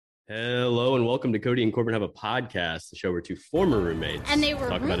Hello and welcome to Cody and Corbin Have a Podcast, the show where two former roommates And they were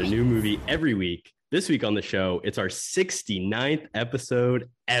talk about a new movie every week. This week on the show, it's our 69th episode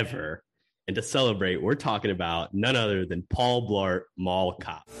ever. And to celebrate, we're talking about none other than Paul Blart, Mall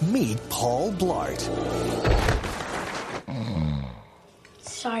Cop. Meet Paul Blart.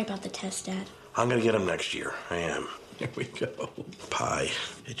 Sorry about the test, Dad. I'm gonna get him next year. I am. Here we go. Pie.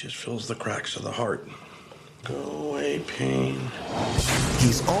 It just fills the cracks of the heart. Go away, pain.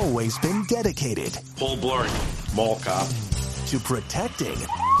 He's always been dedicated Paul Blart, Mall Cop. to protecting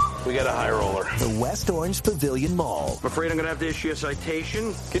We got a high roller. the West Orange Pavilion Mall. I'm afraid I'm gonna have to issue a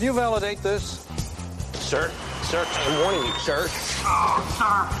citation. Can you validate this? Sir, I'm warning you, sir.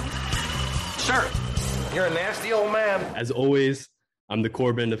 Sir, you're a nasty old man. As always, I'm the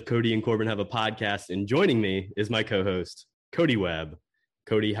Corbin of Cody and Corbin Have a Podcast. And joining me is my co-host, Cody Webb.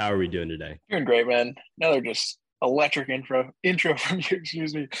 Cody, how are we doing today? Doing great, man. Another just electric intro from you,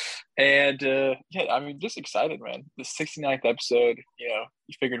 excuse me. And just excited, man. The 69th episode, you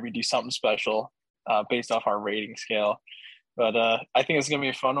figured we'd do something special based off our rating scale. But I think it's going to be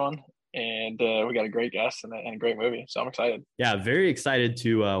a fun one. And we got a great guest and a great movie. So I'm excited. Yeah, very excited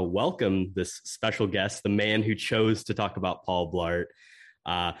to welcome this special guest, the man who chose to talk about Paul Blart,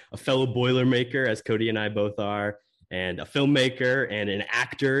 a fellow Boilermaker, as Cody and I both are, and a filmmaker and an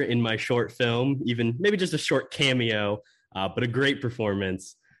actor in my short film, even maybe just a short cameo, but a great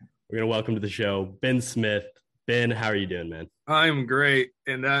performance. We're going to welcome to the show, Ben Smith. Ben, how are you doing, man? I'm great,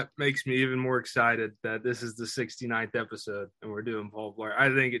 and that makes me even more excited that this is the 69th episode and we're doing Paul Blart.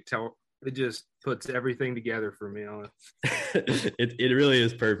 I think it just puts everything together for me on it. It really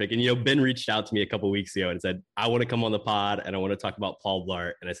is perfect. And, Ben reached out to me a couple of weeks ago and said, I want to come on the pod and I want to talk about Paul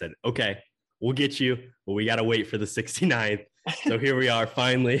Blart. And I said, okay, we'll get you, but we got to wait for the 69th. So here we are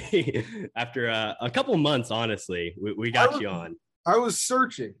finally, after a couple months, honestly, we got you on. I was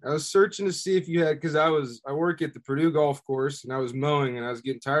searching to see if you had, because I work at the Purdue golf course and I was mowing and I was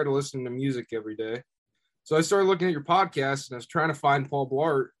getting tired of listening to music every day. So I started looking at your podcast and I was trying to find Paul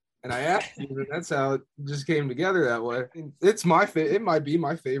Blart. And I asked you, and that's how it just came together that way. It's it might be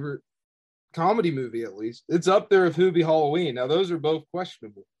my favorite comedy movie, at least. It's up there with Hoobie Halloween. Now, those are both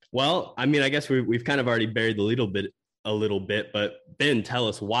questionable. Well, I mean, I guess we've kind of already buried a little bit, but Ben, tell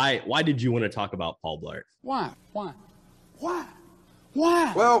us why did you want to talk about Paul Blart? Why?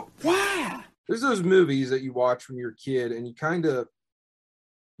 Well, there's those movies that you watch when you're a kid and you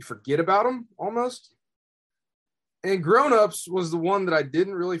forget about them almost. And Grown Ups was the one that I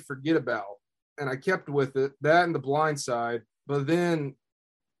didn't really forget about. And I kept with it, that and The Blind Side. But then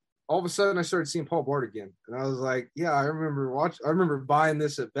all of a sudden I started seeing Paul Blart again. And I was like, yeah, I remember buying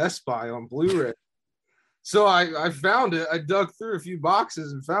this at Best Buy on Blu-ray. So I found it. I dug through a few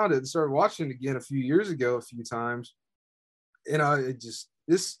boxes and found it and started watching it again a few years ago, a few times. And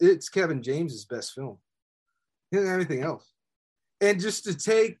it's Kevin James's best film. He didn't have anything else. And just to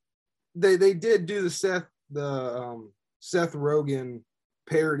take, they did do the Seth Rogen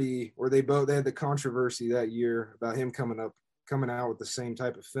parody where they had the controversy that year about him coming out with the same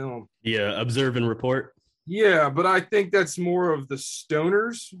type of film. Yeah, Observe and Report. Yeah, but I think that's more of the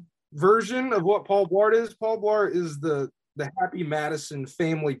stoners version of what Paul Blart is. Paul Blart is the Happy Madison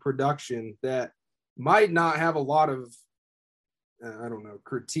family production that might not have a lot of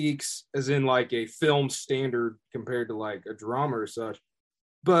critiques as in like a film standard compared to like a drama or such.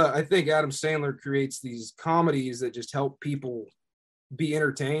 But I think Adam Sandler creates these comedies that just help people be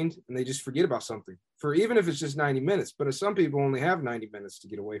entertained and they just forget about something for even if it's just 90 minutes. But some people only have 90 minutes to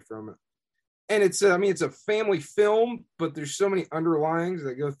get away from it. And it's a family film, but there's so many underlyings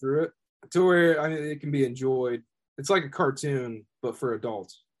that go through it to where, it can be enjoyed. It's like a cartoon, but for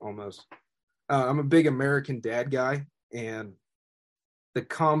adults almost. I'm a big American Dad guy, and the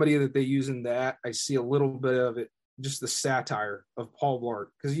comedy that they use in that, I see a little bit of it. Just the satire of Paul Blart,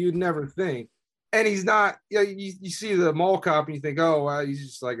 because you'd never think, and he's not. You see the mall cop and you think, oh, well, he's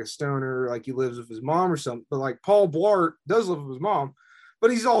just like a stoner, like he lives with his mom or something. But like Paul Blart does live with his mom,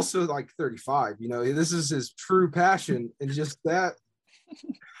 but he's also like 35. This is his true passion, and just that,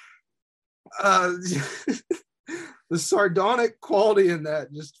 the sardonic quality in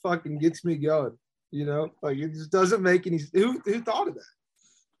that just fucking gets me going. Like it just doesn't make any. Who thought of that?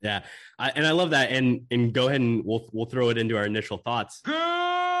 Yeah, I love that, and go ahead and we'll throw it into our initial thoughts. Good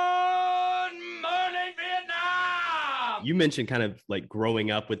morning, Vietnam! You mentioned kind of like growing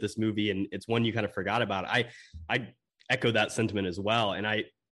up with this movie, and it's one you kind of forgot about. I echo that sentiment as well. And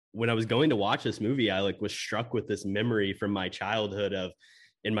when I was going to watch this movie, I was struck with this memory from my childhood of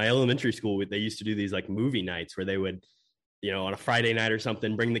in my elementary school. They used to do these like movie nights where they would, on a Friday night or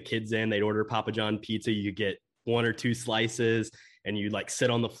something, bring the kids in. They'd order Papa John pizza. You could get one or two slices, and you like sit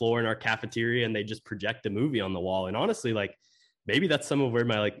on the floor in our cafeteria and they just project a movie on the wall. And honestly, like maybe that's some of where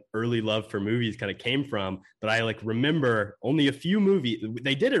my like early love for movies kind of came from. But I like remember only a few movies.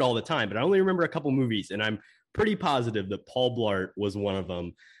 They did it all the time, but I only remember a couple movies, and I'm pretty positive that Paul Blart was one of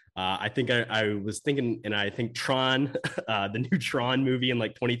them. I think I was thinking, and I think Tron, the new Tron movie in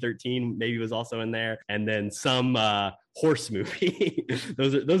like 2013, maybe was also in there, and then some horse movie.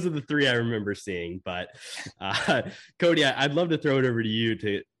 those are the three I remember seeing. But Cody, I'd love to throw it over to you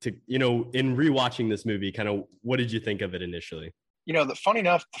to in rewatching this movie, kind of what did you think of it initially? Funny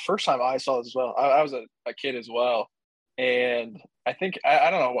enough, the first time I saw it as well, I was a kid as well, and I think I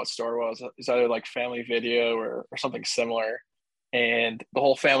don't know what store it was. It's either like Family Video or something similar. And the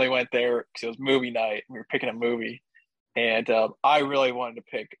whole family went there because it was movie night. We were picking a movie, and I really wanted to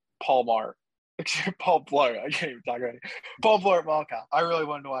pick Paul Blart. I can't even talk about it. Paul Blart Mall Cop. I really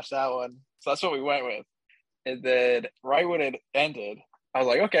wanted to watch that one, so that's what we went with. And then right when it ended, I was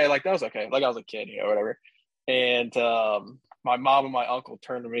like, okay, like that was okay. Like I was a kid, whatever. And my mom and my uncle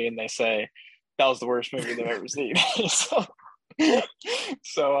turned to me and they say that was the worst movie they've ever seen.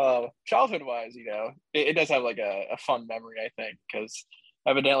 So childhood wise, it does have like a fun memory, I think, because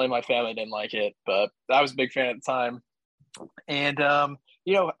evidently my family didn't like it, but I was a big fan at the time. And on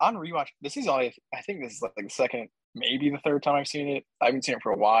rewatch, this is only, I think this is like the second, maybe the third time I've seen it. I haven't seen it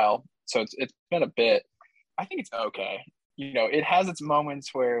for a while, so it's been a bit. I think it's okay. It has its moments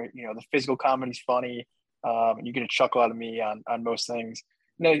where the physical comedy's funny. You get a chuckle out of me on most things.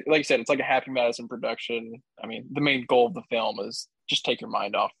 Like I said, it's like a Happy Madison production. I mean, the main goal of the film is just take your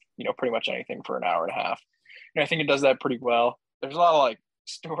mind off, pretty much anything for an hour and a half. And I think it does that pretty well. There's a lot of like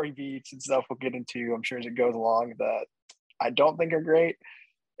story beats and stuff we'll get into, I'm sure, as it goes along, that I don't think are great.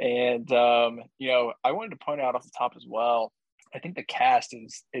 And, I wanted to point out off the top as well, I think the cast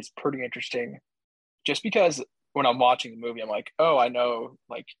is pretty interesting, just because when I'm watching the movie, I'm like, oh, I know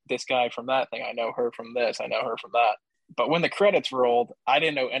like this guy from that thing. I know her from this. I know her from that. But when the credits rolled, I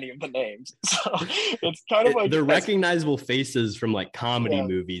didn't know any of the names. So it's kind of like they're recognizable faces from like comedy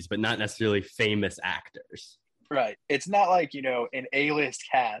movies, but not necessarily famous actors. Right. It's not like, an A-list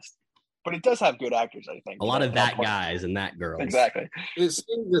cast, but it does have good actors, I think. A lot of that guys and that girls. Exactly. It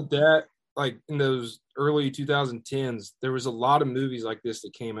seems that like in those early 2010s, there was a lot of movies like this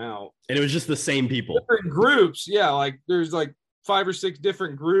that came out. And it was just the same people. Different groups. Yeah. Like there's like 5 or 6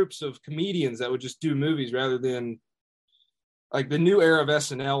 different groups of comedians that would just do movies rather than like the new era of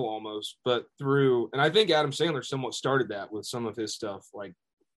SNL almost, but and I think Adam Sandler somewhat started that with some of his stuff, like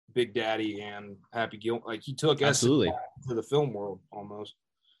Big Daddy and Happy Gilmore. Like he took SNL to the film world almost.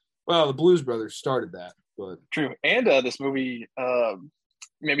 Well, the Blues Brothers started that, but true. And this movie,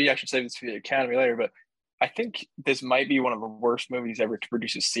 maybe I should save this for the Academy later, but I think this might be one of the worst movies ever to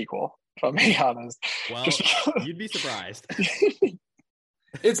produce a sequel, if I'm being honest. Well, you'd be surprised.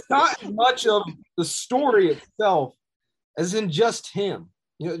 It's not much of the story itself as in just him.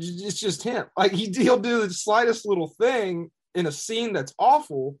 It's just him. Like he'll do the slightest little thing in a scene that's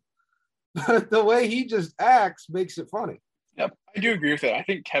awful, but the way he just acts makes it funny. Yep, I do agree with that. I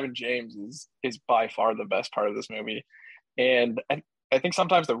think Kevin James is by far the best part of this movie, and I think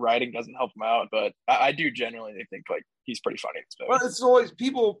sometimes the writing doesn't help him out, but I do genuinely think like he's pretty funny in this movie. Well, it's always,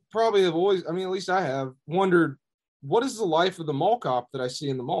 people probably have always, I mean, at least I have wondered, what is the life of the mall cop that I see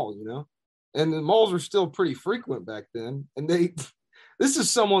in the mall, And the malls were still pretty frequent back then. And this is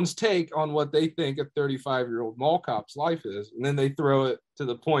someone's take on what they think a 35-year-old mall cop's life is. And then they throw it to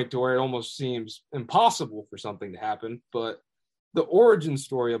the point to where it almost seems impossible for something to happen. But the origin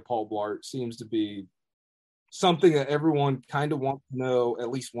story of Paul Blart seems to be something that everyone kind of wants to know at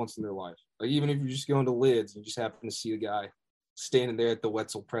least once in their life. Like even if you're just going to Lids and you just happen to see a guy standing there at the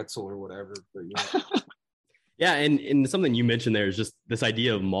Wetzel Pretzel or whatever. But, Yeah, and something you mentioned there is just this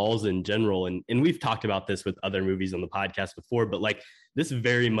idea of malls in general. And we've talked about this with other movies on the podcast before, but like this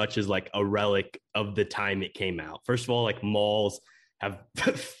very much is like a relic of the time it came out. First of all, like malls have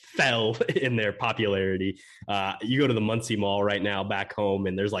fell in their popularity. You go to the Muncie Mall right now back home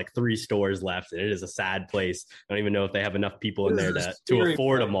and there's like 3 stores left and it is a sad place. I don't even know if they have enough people in there to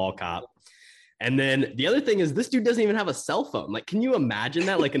afford a mall cop. And then the other thing is this dude doesn't even have a cell phone. Like, can you imagine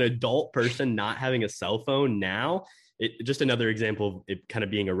that? Like an adult person not having a cell phone now? Just another example of it kind of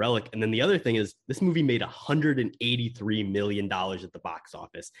being a relic. And then the other thing is this movie made $183 million at the box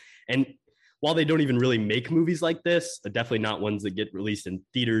office. And while they don't even really make movies like this, definitely not ones that get released in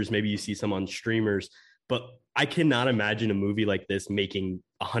theaters, maybe you see some on streamers, but I cannot imagine a movie like this making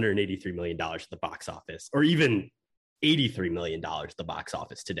 $183 million at the box office, or even $83 million at the box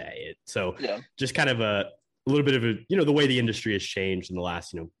office today. Just kind of a little bit of a, the way the industry has changed in the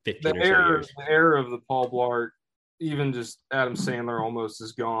last, 15 or so years. The era of the Paul Blart even just Adam Sandler almost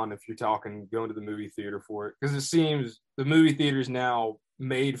is gone if you're talking going to the movie theater for it, because it seems the movie theater is now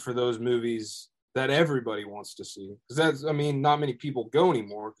made for those movies that everybody wants to see. Because that's, I mean, not many people go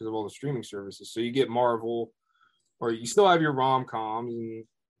anymore because of all the streaming services. So you get Marvel, or you still have your rom-coms, and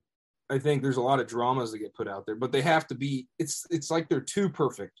I think there's a lot of dramas that get put out there, but they have to be, it's like they're too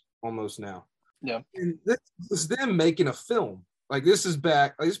perfect almost now. Yeah. And this is them making a film. Like this is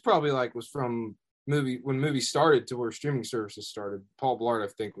back, like, this probably like was from when movies started to where streaming services started. Paul Blart, I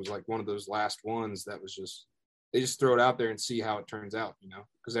think, was like one of those last ones that was just, they just throw it out there and see how it turns out, you know,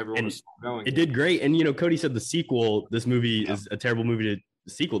 because everyone was going. It did great. And, you know, Cody said the sequel, this movie is a terrible movie to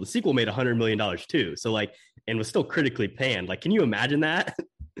sequel. The sequel made $100 million too. So like, and was still critically panned. Like, can you imagine that?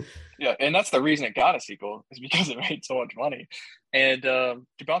 Yeah, and that's the reason it got a sequel, is because it made so much money. And to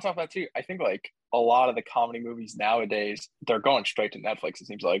bounce off that too, I think like a lot of the comedy movies nowadays, they're going straight to Netflix, it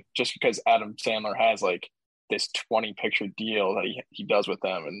seems like, just because Adam Sandler has like this 20 picture deal that he does with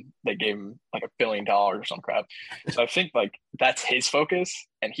them, and they gave him like $1 billion or some crap. So I think like that's his focus,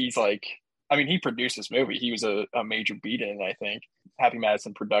 and he's like, I mean, he produced this movie. He was a major beat in it, I think. Happy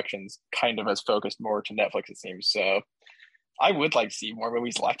Madison Productions kind of has focused more to Netflix, it seems. So I would like to see more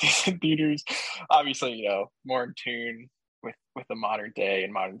movies like this in theaters. Obviously, you know, more in tune with the modern day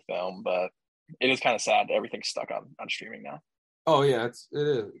and modern film, but it is kind of sad that everything's stuck on streaming now. Oh yeah, it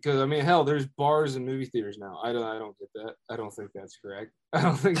is, because I mean, hell, there's bars and movie theaters now. I don't get that. I don't think that's correct. I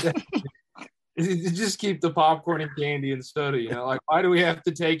don't think that. Just keep the popcorn and candy and soda. You know, like, why do we have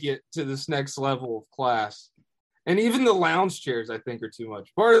to take it to this next level of class? And even the lounge chairs, I think, are too much.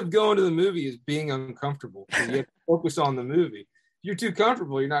 Part of going to the movie is being uncomfortable. So you have to focus on the movie. If you're too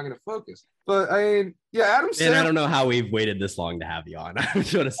comfortable, you're not going to focus. But I mean, yeah, Adam Sandler. And I don't know how we've waited this long to have you on. I'm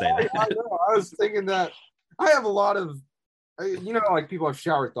just going to say that. I know. I was thinking that I have a lot of, you know, like people have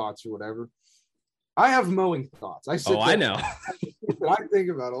shower thoughts or whatever. I have mowing thoughts. I know. I think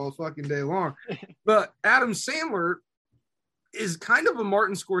about all fucking day long. But Adam Sandler is kind of a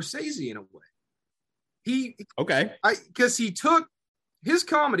Martin Scorsese in a way. Because he took his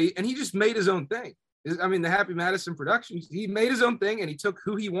comedy and he just made his own thing. I mean, the Happy Madison Productions, he made his own thing, and he took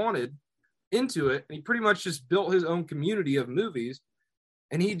who he wanted into it, and he pretty much just built his own community of movies,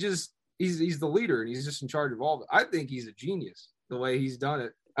 and he's the leader, and he's just in charge of all of it. I think he's a genius the way he's done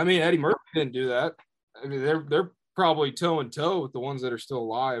it. I mean, Eddie Murphy didn't do that. I mean, they're probably toe and toe with the ones that are still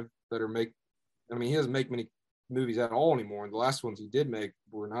alive that are I mean, he doesn't make many movies at all anymore, and the last ones he did make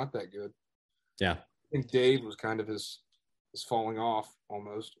were not that good. Yeah. I think Dave was kind of his falling off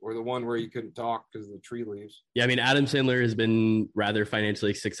almost, or the one where he couldn't talk because of the tree leaves. Yeah, I mean, Adam Sandler has been rather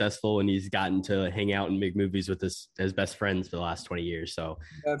financially successful, and he's gotten to hang out and make movies with his best friends for the last 20 years. So,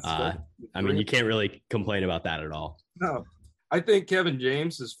 I mean, you can't really complain about that at all. No, I think Kevin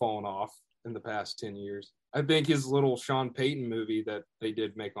James has fallen off in the past 10 years. I think his little Sean Payton movie that they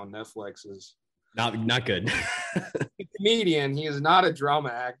did make on Netflix is not good. He's a comedian. He is not a drama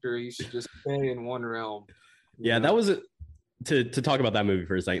actor. He should just stay in one realm. Yeah, that was to talk about that movie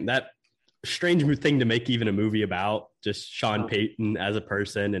for a second. That strange thing to make even a movie about, just Sean Payton as a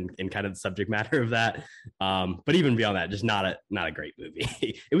person and kind of the subject matter of that. But even beyond that, just not a great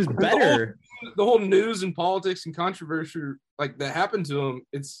movie. It was better. The whole news and politics and controversy like that happened to him,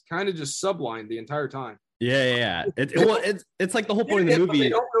 it's kind of just sublined the entire time. Yeah. It's like the whole point of the movie. They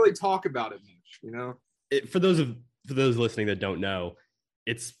don't really talk about it much, you know. For those listening that don't know,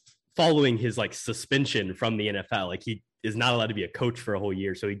 it's following his like suspension from the NFL. Like, he is not allowed to be a coach for a whole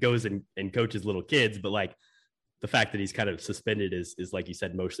year, so he goes and coaches little kids. But like, the fact that he's kind of suspended is like you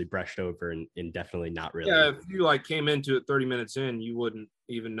said, mostly brushed over and definitely not really. Yeah, if you like came into it 30 minutes in, you wouldn't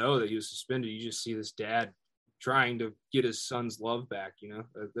even know that he was suspended. You just see this dad trying to get his son's love back, you know.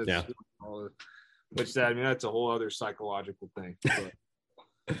 That's which I mean, that's a whole other psychological thing.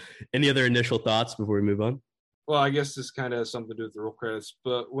 But. Any other initial thoughts before we move on? Well, I guess this kind of has something to do with the roll credits,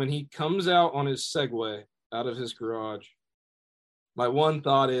 but when he comes out on his Segway out of his garage, my one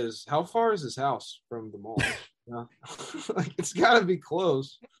thought is, how far is his house from the mall? You know? Like, it's got to be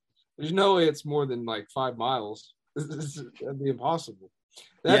close. There's no way it's more than like 5 miles. That'd be impossible.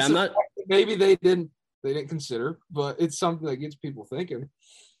 Maybe they didn't consider, but it's something that gets people thinking.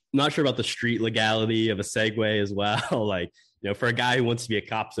 I'm not sure about the street legality of a Segway as well. Like, you know, for a guy who wants to be a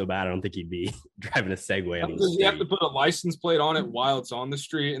cop so bad, I don't think he'd be driving a Segway on the street. You have to put a license plate on it while it's on the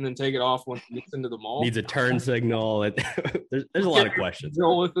street and then take it off once it gets into the mall. Needs a turn signal. There's a lot of questions.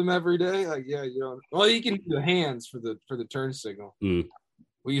 Go with them every day. Like, yeah, you know. Well, you can do the hands for the turn signal.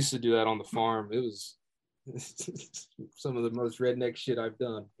 We used to do that on the farm. It was some of the most redneck shit I've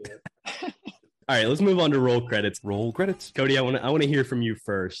done. Yeah. All right, let's move on to roll credits. Roll credits. Cody, I want to hear from you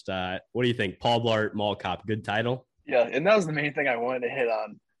first. What do you think? Paul Blart, Mall Cop, good title? Yeah, and that was the main thing I wanted to hit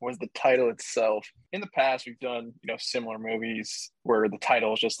on was the title itself. In the past, we've done similar movies where the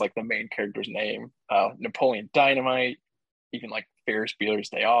title is just like the main character's name. Napoleon Dynamite, even like Ferris Bueller's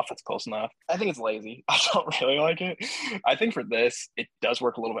Day Off. That's close enough. I think it's lazy. I don't really like it. I think for this, it does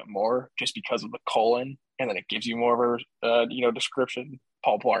work a little bit more just because of the colon, and then it gives you more of a description.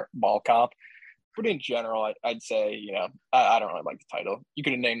 Paul Blart, Mall Cop. But in general, I'd say I don't really like the title. You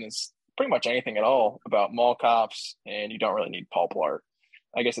could have named this pretty much anything at all about mall cops, and you don't really need Paul Blart.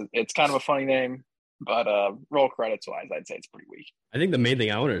 I guess it's kind of a funny name, but roll credits wise, I'd say it's pretty weak. I think the main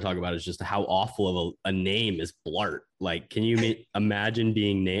thing I wanted to talk about is just how awful of a name is Blart. Like, can you imagine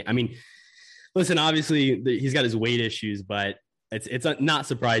being named? I mean, listen, obviously he's got his weight issues, but it's not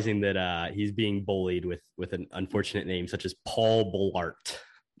surprising that he's being bullied with an unfortunate name such as Paul Blart.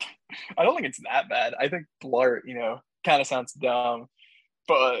 I don't think it's that bad. I think Blart, kind of sounds dumb.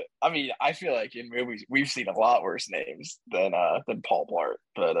 But I mean, I feel like in movies we've seen a lot worse names than Paul Blart.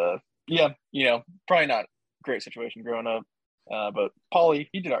 But yeah, probably not a great situation growing up. But Paulie,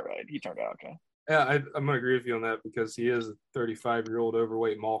 he did all right. He turned out okay. Yeah, I'm gonna agree with you on that because he is a 35-year-old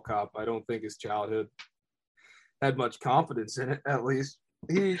overweight mall cop. I don't think his childhood had much confidence in it. At least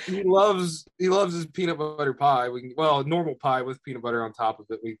he loves his peanut butter pie. Normal pie with peanut butter on top of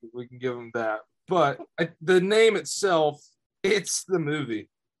it. We can give him that. But the name itself. It's the movie,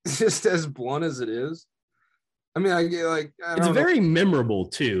 just as blunt as it is. I mean, it's very memorable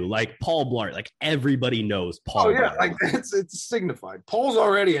too. Like Paul Blart, like everybody knows Paul. Oh yeah, Blart. like it's signified. Paul's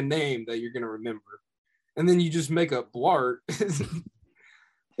already a name that you're gonna remember, and then you just make up Blart.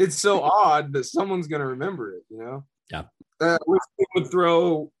 It's so odd that someone's gonna remember it. Yeah. We would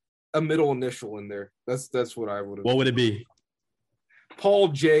throw a middle initial in there. That's what I would have. What would it be? Paul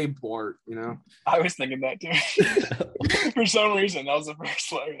J. Blart, I was thinking that too. For some reason, that was the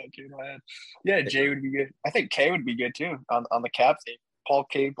first letter that came to my head. Yeah, J would be good. I think K would be good too on the cap team. Paul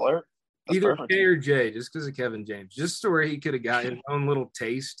K. Blart. That's either perfect. K or J, just because of Kevin James. Just so where he could have got his own little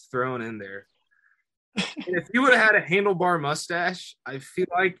taste thrown in there. And if he would have had a handlebar mustache, I feel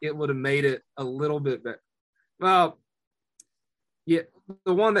like it would have made it a little bit better. Well, yeah,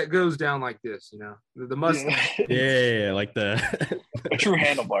 the one that goes down like this, the mustache. Yeah, like the a true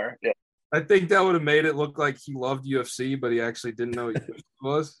handlebar. Yeah, I think that would have made it look like he loved UFC, but he actually didn't know what UFC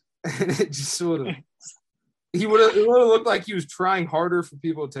was, and it just would have. It would have looked like he was trying harder for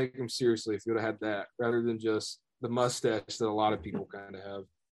people to take him seriously if he would have had that, rather than just the mustache that a lot of people kind of have.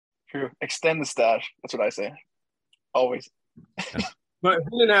 True. Extend the stash. That's what I say. Always. But if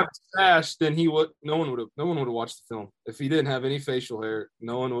he didn't have a stash, then no one would have watched the film. If he didn't have any facial hair,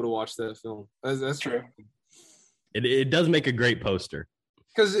 no one would have watched that film. That's true. It does make a great poster.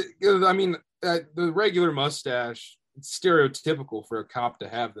 Because the regular mustache, it's stereotypical for a cop to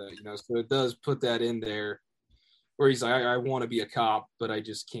have that, So it does put that in there, where he's like, I want to be a cop, but I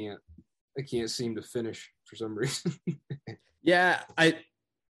just can't. I can't seem to finish for some reason. Yeah,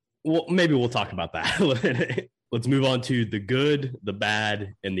 maybe we'll talk about that. Let's move on to the good, the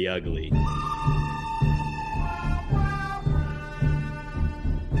bad, and the ugly.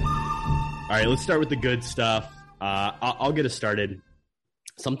 All right, let's start with the good stuff. I'll get us started.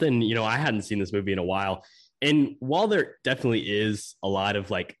 Something, I hadn't seen this movie in a while. And while there definitely is a lot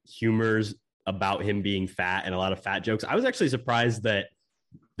of like humors about him being fat and a lot of fat jokes, I was actually surprised that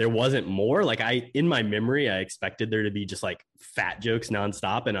there wasn't more. Like in my memory, I expected there to be just like fat jokes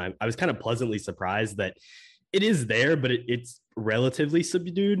nonstop. And I was kind of pleasantly surprised that it is there, but it's relatively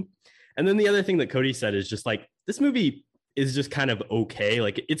subdued. And then the other thing that Cody said is just like, this movie is just kind of okay.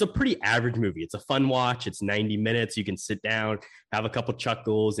 Like it's a pretty average movie. It's a fun watch. It's 90 minutes. You can sit down, have a couple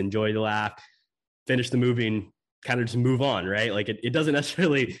chuckles, enjoy the laugh, finish the movie and kind of just move on, right? Like it doesn't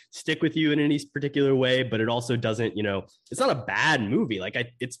necessarily stick with you in any particular way, but it also doesn't, it's not a bad movie. Like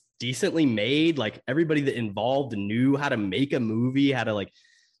it's decently made. Like everybody that involved knew how to make a movie, how to like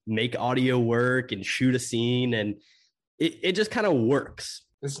make audio work and shoot a scene. And it just kind of works.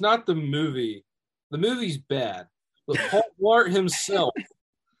 It's not the movie. The movie's bad, but Paul Blart himself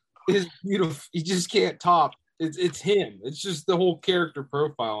is beautiful. You just can't top. It's him. It's just the whole character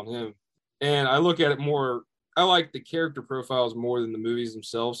profile on him. And I look at it more. I like the character profiles more than the movies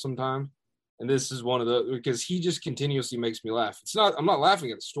themselves sometimes. And this is one of the, because he just continuously makes me laugh. I'm not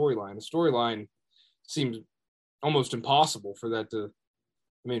laughing at the storyline. The storyline seems almost impossible for that to,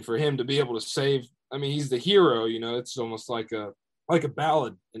 for him to be able to save. He's the hero, it's almost like a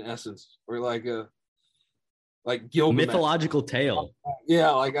ballad in essence, or like Gilgamesh. Mythological tale.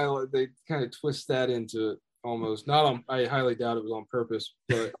 Yeah. They kind of twist that into it. Almost I highly doubt it was on purpose,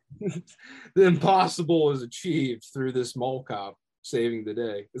 but the impossible is achieved through this mall cop saving the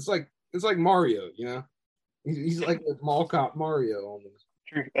day. It's like Mario, He's like a mall cop Mario almost.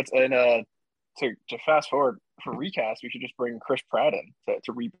 True. That's to fast forward for recast, we should just bring Chris Pratt in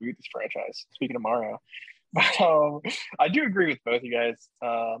to reboot this franchise. Speaking of Mario, but I do agree with both you guys.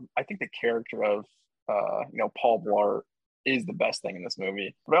 I think the character of Paul Blart is the best thing in this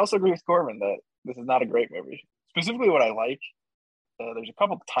movie. But I also agree with Corbin that this is not a great movie. Specifically, what I like, there's a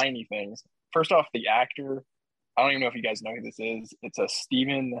couple tiny things. First off, the actor. I don't even know if you guys know who this is. It's a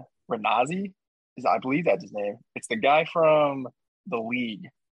Steven Renazzi. I believe that's his name. It's the guy from The League,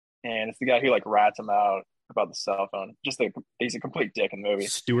 and it's the guy who like rats him out about the cell phone. He's a complete dick in the movie.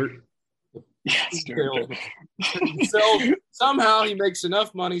 Stewart. Yeah, Stewart. Somehow he makes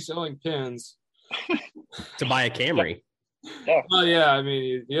enough money selling pins to buy a Camry. Yeah. Well, yeah, I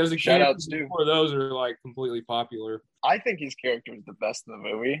mean, he has a Shout Camry out Stu. before those are like completely popular. I think his character is the best in the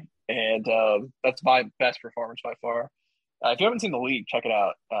movie, and that's my best performance by far. If you haven't seen The League, check it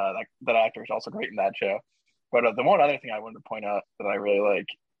out. That actor is also great in that show. But the one other thing I wanted to point out that I really like,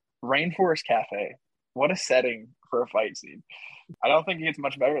 Rainforest Cafe. What a setting for a fight scene. I don't think it gets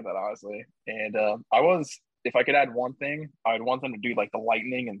much better than that, honestly. And if I could add one thing, I'd want them to do like the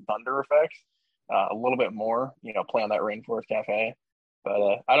lightning and thunder effects a little bit more, play on that Rainforest Cafe.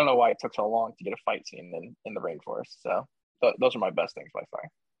 But I don't know why it took so long to get a fight scene in the rainforest. So those are my best things by far.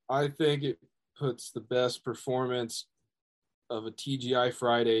 I think it puts the best performance of a TGI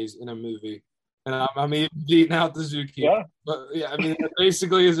Fridays in a movie. And I'm even beating out the Zookeeper. Yeah. But yeah, I mean, it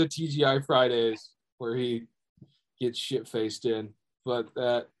basically is a TGI Fridays where he gets shit-faced in. But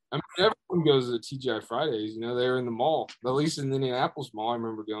everyone goes to TGI Fridays. They're in the mall. At least in the Indianapolis mall, I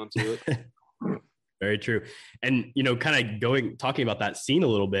remember going to it. Very true. And, kind of talking about that scene a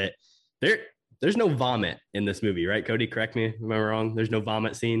little bit, there's no vomit in this movie, right? Cody, correct me if I'm wrong. There's no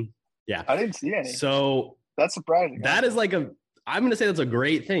vomit scene. Yeah. I didn't see any. So that's surprising. That is I'm going to say that's a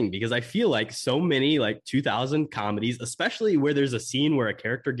great thing because I feel like so many like 2000 comedies, especially where there's a scene where a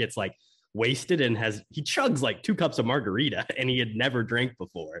character gets like wasted and he chugs like 2 cups of margarita and he had never drank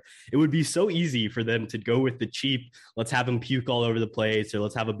before. It would be so easy for them to go with the cheap, let's have him puke all over the place or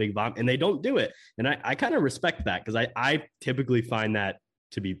let's have a big vomit, and they don't do it. And I kind of respect that because I typically find that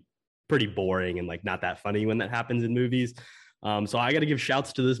to be pretty boring and like not that funny when that happens in movies. So I got to give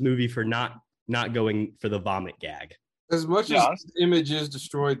shouts to this movie for not going for the vomit gag. As much as the image is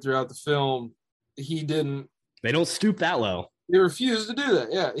destroyed throughout the film, they don't stoop that low. They refuse to do that.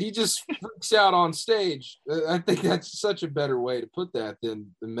 Yeah, he just freaks out on stage. I think that's such a better way to put that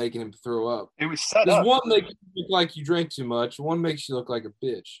than making him throw up. It was set up. One makes you look like you drank too much. One makes you look like a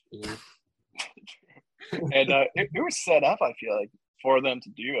bitch. And it was set up, I feel like, for them to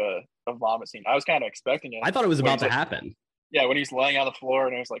do a vomit scene. I was kind of expecting it. I thought it was about to happen. Yeah, when he's laying on the floor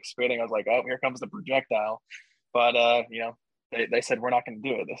and it was like spitting, I was like, oh, here comes the projectile. But, they said, we're not going to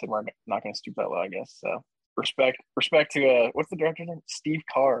do it. They said, we're not going to stoop that low, I guess. So respect to, what's the director's name? Steve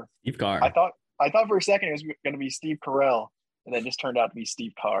Carr. Steve Carr. I thought for a second it was going to be Steve Carell, and then just turned out to be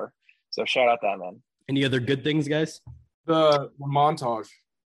Steve Carr. So shout out that man. Any other good things, guys? The montage.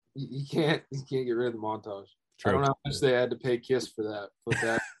 You can't get rid of the montage. True. I don't know how much they had to pay Kiss for that,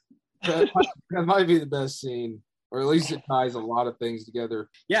 but that might be the best scene, or at least it ties a lot of things together.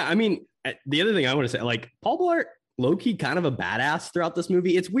 Yeah, I mean, the other thing I want to say, like, Paul Blart, low-key kind of a badass throughout this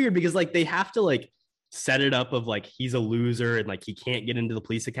movie. It's weird because like they have to like set it up of like he's a loser and like he can't get into the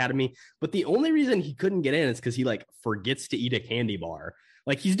police academy, but the only reason he couldn't get in is because he like forgets to eat a candy bar.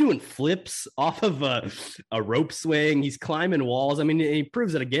 Like he's doing flips off of a rope swing, he's climbing walls. I mean, he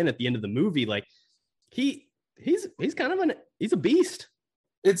proves it again at the end of the movie. Like he's kind of he's a beast.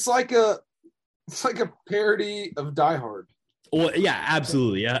 It's like a parody of Die Hard. Well, yeah,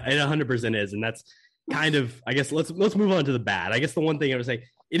 absolutely. Yeah, it 100% is, and that's kind of, I guess let's move on to the bad. I guess the one thing I would say,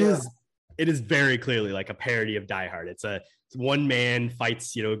 it is very clearly like a parody of Die Hard. It's one man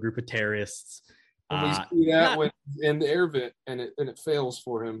fights, a group of terrorists. And we see that when in the air vent, and it fails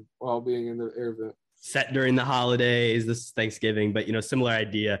for him while being in the air vent. Set during the holidays, this is Thanksgiving, but similar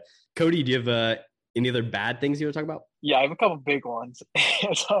idea. Cody, do you have any other bad things you want to talk about? Yeah, I have a couple big ones.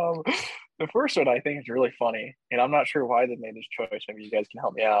 The first one I think is really funny, and I'm not sure why they made this choice. Maybe you guys can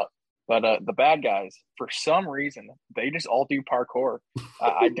help me out. But the bad guys, for some reason, they just all do parkour.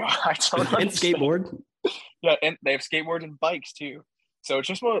 I don't and skateboard. Yeah, and they have skateboards and bikes too. So it's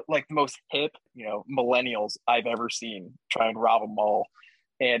just like the most hip, millennials I've ever seen try and rob a mall.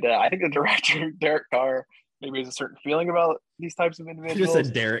 And I think the director, Derek Carr, maybe has a certain feeling about these types of individuals. You just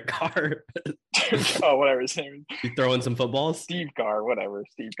said Derek Carr. Oh, whatever his name is. You throwing some footballs? Steve Carr, whatever.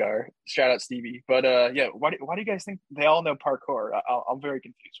 Steve Carr. Shout out Stevie. But yeah, why do you guys think they all know parkour? I'm very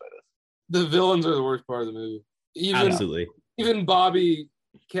confused by this. The villains are the worst part of the movie. Absolutely. Even Bobby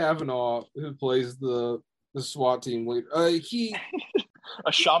Cavanaugh, who plays the the SWAT team leader. He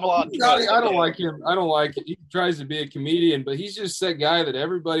A Shyamalan. I don't like him. I don't like it. He tries to be a comedian, but he's just that guy that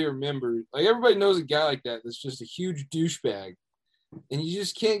everybody remembers. Like, everybody knows a guy like that that's just a huge douchebag, and you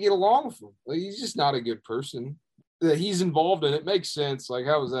just can't get along with him. Like, he's just not a good person. That he's involved in it makes sense. Like,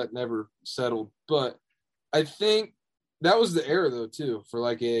 how was that never settled? But I think that was the era, though, too, for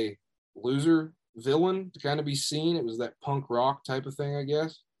like a loser villain to kind of be seen. It was that punk rock type of thing, I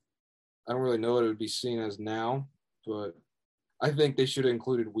guess. I don't really know what it would be seen as now, but I think they should have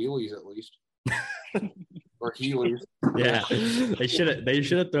included wheelies at least, or Heelys. Yeah, they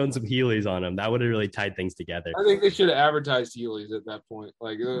should have thrown some Heelys on him. That would have really tied things together. I think they should have advertised Heelys at that point.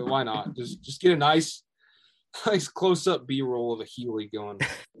 Like, why not? Just get a nice close up B-roll of a Heely going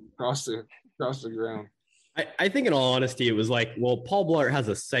across the ground. I think, in all honesty, it was like, well, Paul Blart has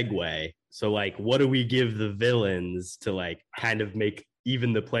a segue, so like, what do we give the villains to like kind of make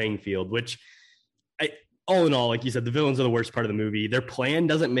even the playing field? Which, all in all, like you said, the villains are the worst part of the movie. Their plan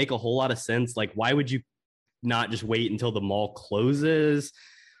doesn't make a whole lot of sense. Like, why would you not just wait until the mall closes?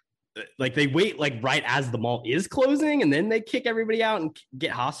 Like, they wait like right as the mall is closing, and then they kick everybody out and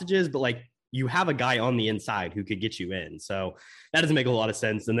get hostages. But like, you have a guy on the inside who could get you in, so that doesn't make a lot of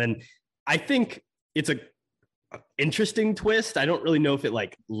sense. And then I think it's a interesting twist. I don't really know if it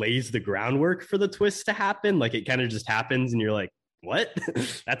like lays the groundwork for the twist to happen. Like, it kind of just happens, and you're like, what?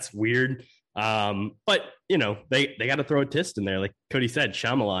 That's weird. But you know, they got to throw a twist in there, like Cody said,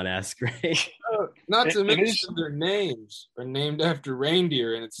 Shyamalan-esque, right? Not to mention their names are named after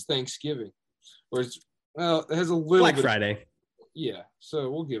reindeer, and it's Thanksgiving, or it has a little Black Friday. Yeah, so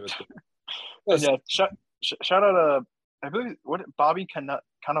we'll give it. Yeah, shout out I believe Bobby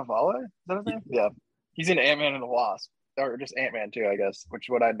Cannavale, is that his name? Yeah, he's in Ant-Man and the Wasp, or just Ant-Man too, I guess, which is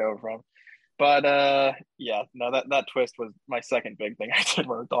what I know from. But yeah, no, that twist was my second big thing I did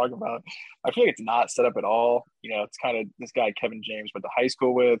want to talk about. I feel like it's not set up at all. You know, it's kind of this guy Kevin James went to high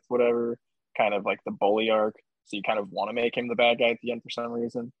school with, whatever, kind of like the bully arc. So you kind of want to make him the bad guy at the end for some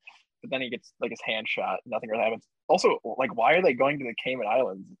reason. But then he gets like his hand shot. Nothing really happens. Also, like, why are they going to the Cayman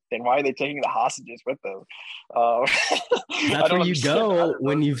Islands? And why are they taking the hostages with them? That's where you go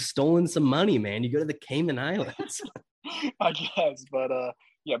when you've stolen some money, man. You go to the Cayman Islands. I guess, but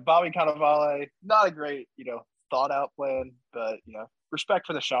yeah, Bobby Cannavale, not a great, thought out plan, but respect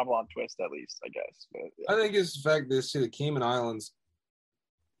for the Shyamalan twist at least, I guess. But, yeah. I think it's the fact that they say the Cayman Islands,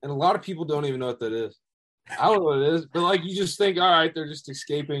 and a lot of people don't even know what that is. I don't know what it is, but like, you just think, all right, they're just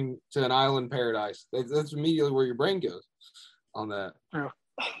escaping to an island paradise. That's immediately where your brain goes on that.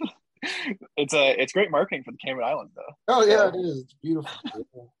 It's great marketing for the Cayman Islands, though. Oh yeah, it is. It's beautiful.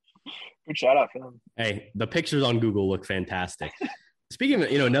 Good shout out for them. Hey, the pictures on Google look fantastic. Speaking of,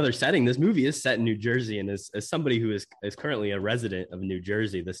 another setting, this movie is set in New Jersey, and as somebody who is currently a resident of New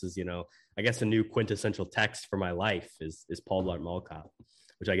Jersey, this is, I guess a new quintessential text for my life is Paul Blart Mall Cop,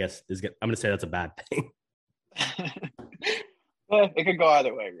 which I guess I'm going to say that's a bad thing. It could go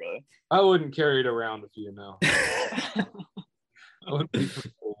either way, really. I wouldn't carry it around with you now.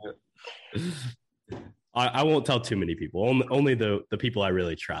 I won't tell too many people. Only the people I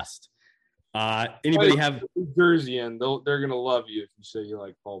really trust. Anybody have New Jersey, and they're gonna love you if you say you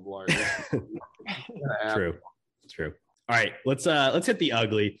like Paul Blart. True. All right, let's hit the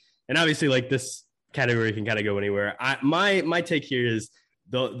ugly. And obviously, like, this category can kind of go anywhere. My take here is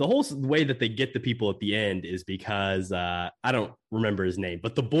the whole way that they get the people at the end is because I don't remember his name,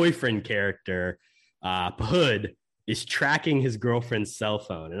 but the boyfriend character, Hood, is tracking his girlfriend's cell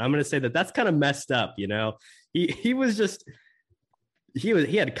phone, and I'm going to say that that's kind of messed up. He was just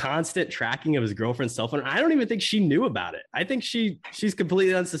he had constant tracking of his girlfriend's cell phone. I don't even think she knew about it. I think she's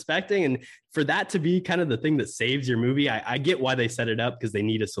completely unsuspecting, and for that to be kind of the thing that saves your movie, I get why they set it up, because they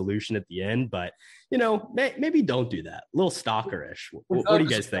need a solution at the end. But maybe don't do that. A little stalkerish. What do you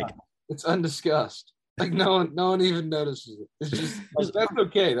guys think? It's undiscussed. Like, no one even notices it. It's just that's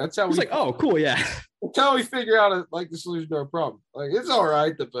okay. That's how we oh, cool, yeah. That's how we figure out the solution to our problem. Like, it's all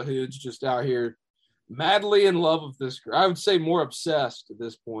right that Bahood's just out here madly in love with this girl. I would say more obsessed at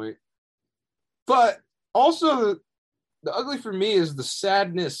this point. But also, the ugly for me is the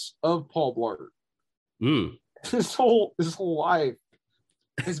sadness of Paul Blart. His whole life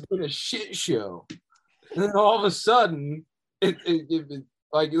has been a shit show, and then all of a sudden, it's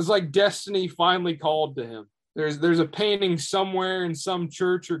like destiny finally called to him. There's a painting somewhere in some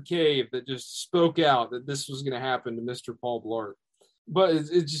church or cave that just spoke out that this was going to happen to Mr. Paul Blart. But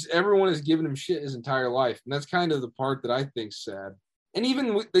it's just everyone has given him shit his entire life, and that's kind of the part that I think's sad. And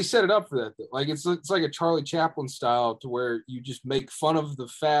even they set it up for that. Like, it's like a Charlie Chaplin style, to where you just make fun of the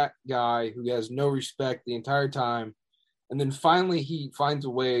fat guy who has no respect the entire time, and then finally he finds a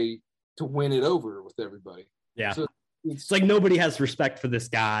way to win it over with everybody. Yeah. So it's like nobody has respect for this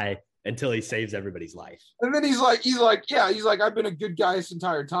guy until he saves everybody's life. And then he's like, I've been a good guy this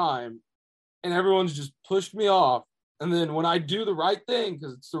entire time, and everyone's just pushed me off. And then when I do the right thing,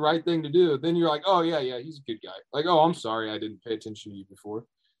 because it's the right thing to do, then you're like, oh yeah, he's a good guy. Like, oh, I'm sorry I didn't pay attention to you before,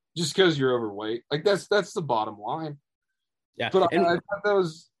 just because you're overweight. Like that's the bottom line. Yeah. But I thought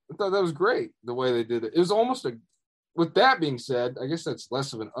that was great the way they did it. It was almost with that being said, I guess that's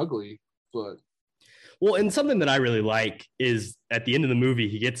less of an ugly, but. Well, and something that I really like is at the end of the movie,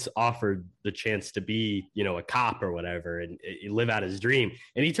 he gets offered the chance to be, a cop or whatever, and live out his dream,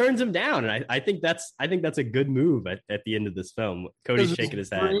 and he turns him down. And I think that's a good move at the end of this film. Cody's shaking his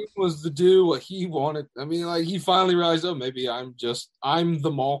head. Was to do what he wanted. I mean, like he finally realized, oh, maybe I'm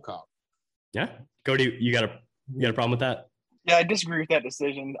the mall cop. Yeah, Cody, you got a problem with that? Yeah, I disagree with that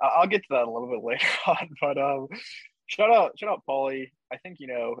decision. I'll get to that a little bit later on, but shout out Paulie. I think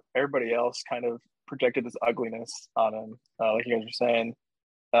everybody else kind of projected this ugliness on him, like you guys were saying.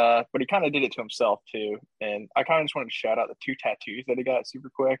 But he kind of did it to himself too. And I kind of just wanted to shout out the 2 tattoos that he got super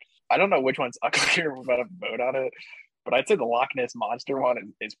quick. I don't know which one's uglier. We're about to vote on it. But I'd say the Loch Ness Monster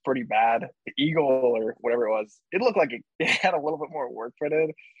one is pretty bad. The eagle or whatever it was, it looked like it had a little bit more work put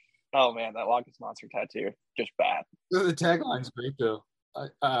in. Oh man, that Loch Ness Monster tattoo, just bad. The tagline's great though.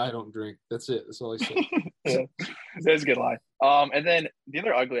 I don't drink. That's it. That's all I say. Yeah, that's a good line. And then the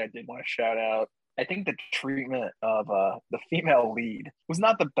other ugly I did want to shout out, I think the treatment of the female lead was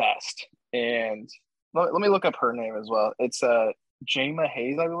not the best. And let me look up her name as well. It's Jayma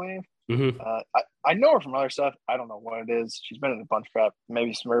Hayes, I believe. Mm-hmm. I know her from other stuff. I don't know what it is. She's been in a bunch of crap,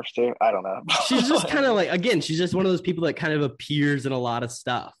 maybe Smurfs too. I don't know. She's just kind of like, again, she's just one of those people that kind of appears in a lot of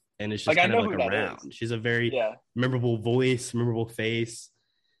stuff. And it's just kind of like around. She's a very memorable voice, memorable face.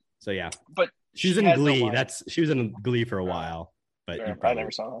 So yeah. But she's in Glee. She was in Glee for a while. But sure. I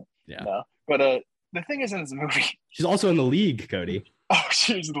never saw that. Yeah. No. But the thing is in this movie. She's also in The League, Cody. Oh,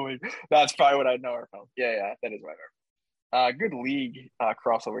 she's in The League. That's probably what I know her from. Yeah, that is what I know. Good League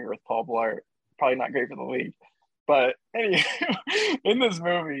crossover here with Paul Blart. Probably not great for The League. But anyway, in this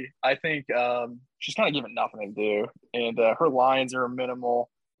movie, I think she's kind of given nothing to do. And her lines are minimal.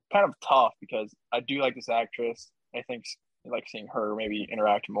 Kind of tough because I do like this actress. I think I like seeing her maybe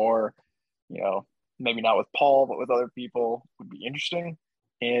interact more. Maybe not with Paul, but with other people would be interesting.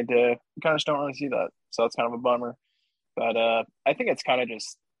 And we kind of just don't really see that. So that's kind of a bummer. But I think it's kind of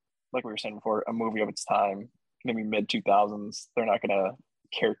just, like we were saying before, a movie of its time, maybe mid-2000s. They're not going to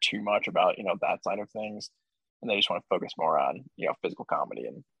care too much about, that side of things. And they just want to focus more on, physical comedy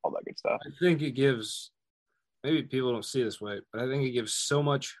and all that good stuff. I think it gives, maybe people don't see it this way, but I think it gives so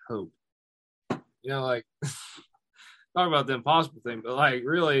much hope. Like, talk about the impossible thing, but like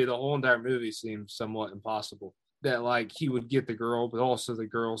really the whole entire movie seems somewhat impossible. That like he would get the girl, but also the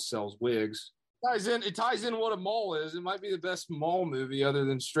girl sells wigs. It ties in what a mall is. It might be the best mall movie other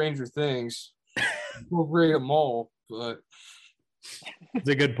than Stranger Things. Incorporate a mall, but it's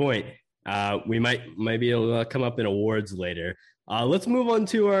a good point. We maybe it'll come up in awards later. Let's move on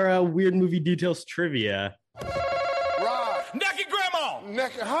to our weird movie details trivia. Naked grandma.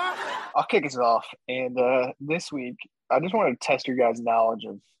 Naked, huh? I'll kick us off. And this week, I just wanted to test your guys' knowledge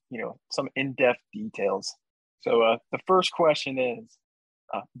of, some in-depth details. So the first question is,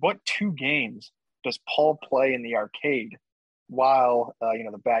 what 2 games does Paul play in the arcade while,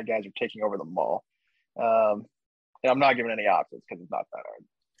 the bad guys are taking over the mall? And I'm not giving any options because it's not that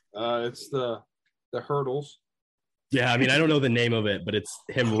hard. It's the hurdles. Yeah, I mean, I don't know the name of it, but it's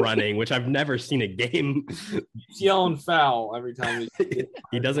him running, which I've never seen a game. He's yelling foul every time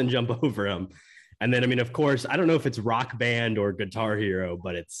he doesn't jump over him. And then, I mean, of course, I don't know if it's Rock Band or Guitar Hero,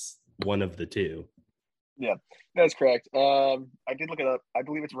 but it's one of the two. Yeah, that's correct. I did look it up. I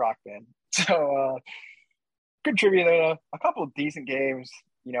believe it's Rock Band. So good trivia there. A couple of decent games.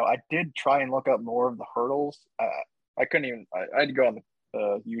 I did try and look up more of the hurdles. I couldn't even. I had to go on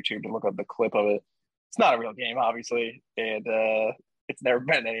the YouTube to look up the clip of it. It's not a real game, obviously, and it's never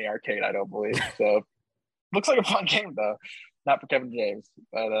been in any arcade, I don't believe. So looks like a fun game, though. Not for Kevin James,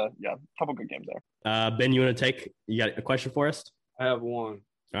 but yeah, a couple good games there. Ben, you got a question for us? I have one.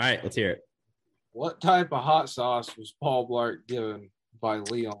 All right, let's hear it. What type of hot sauce was Paul Blart given by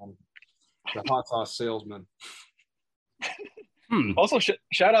Leon, the hot sauce salesman? Also,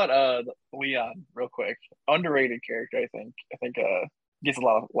 shout out Leon real quick. Underrated character, I think. Gets a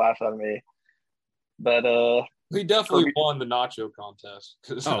lot of laughs out of me. But he definitely won the nacho contest.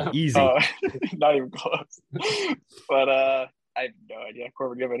 Easy. Not even close. But I have no idea.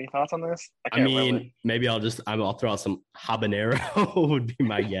 Corbin, do you have any thoughts on this? I mean, maybe I'll throw out some habanero would be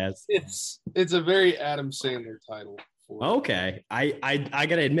my guess. It's a very Adam Sandler title for. Okay. I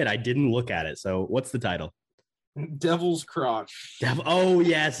gotta admit, I didn't look at it. So what's the title? Devil's Crotch. Oh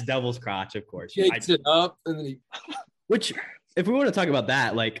yes, Devil's Crotch, of course. Shakes it up and then he Which, if we want to talk about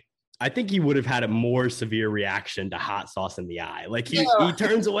that, like, I think he would have had a more severe reaction to hot sauce in the eye. Like he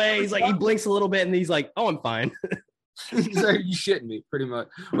turns away, he's like, he blinks a little bit and he's like, oh, I'm fine. he's like, you shitting me, pretty much.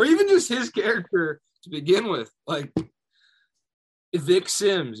 Or even just his character to begin with, like Vic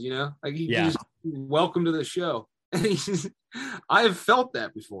Sims, you know, like he just welcome to the show. And I've felt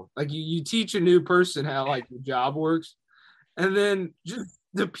that before. Like you teach a new person how like the job works, and then just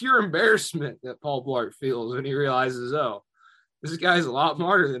the pure embarrassment that Paul Blart feels when he realizes, oh, this guy's a lot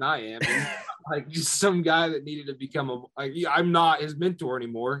smarter than I am. He's like just some guy that needed to become I'm not his mentor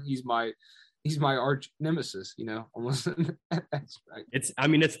anymore. He's my arch nemesis, you know, almost. That's right. It's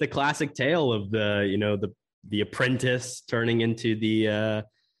the classic tale of the apprentice turning into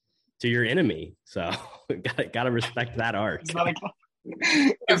to your enemy. So gotta respect that arc.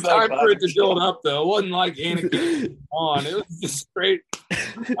 It's time for it to build up, though. It wasn't like Anakin on. It was just straight.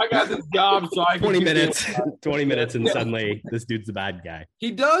 I got this job, so I 20 minutes, and suddenly this dude's the bad guy.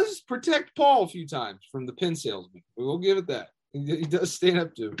 He does protect Paul a few times from the pen salesman. We will give it that. He does stand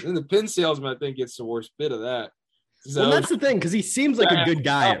up to him. And the pen salesman, I think, gets the worst bit of that. So, well, that's the thing, because he seems like a good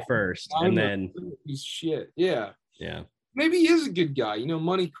guy at first, and then he's shit. Yeah. Yeah. Maybe he is a good guy. You know,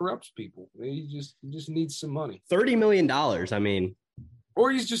 money corrupts people. Maybe he just needs some money. $30 million. I mean,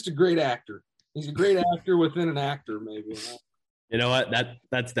 or he's just a great actor. He's a great actor within an actor, maybe. You know what?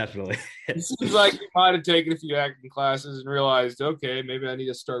 That's definitely it. It seems like he might have taken a few acting classes and realized, okay, maybe I need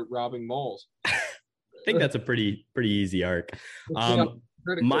to start robbing malls. I think that's a pretty easy arc.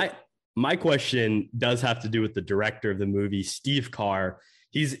 My question does have to do with the director of the movie, Steve Carr.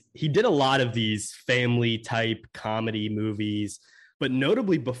 He did a lot of these family type comedy movies, but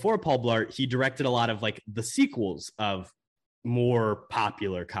notably before Paul Blart, he directed a lot of like the sequels of more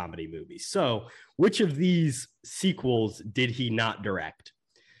popular comedy movies. So which of these sequels did he not direct?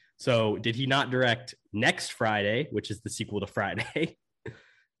 So did he not direct Next Friday, which is the sequel to Friday,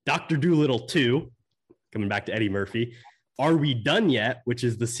 Dr. Dolittle 2, coming back to Eddie Murphy, Are We Done Yet, which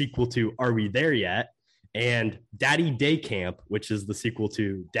is the sequel to Are We There Yet, and Daddy Day Camp, which is the sequel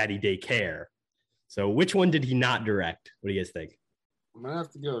to Daddy Day Care? So which one did he not direct? What do you guys think? I'm gonna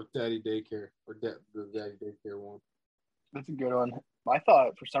have to go with Daddy Daycare or the Daddy Daycare one. That's a good one. My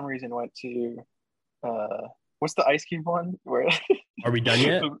thought for some reason went to what's the Ice Cube one? Where Are We Done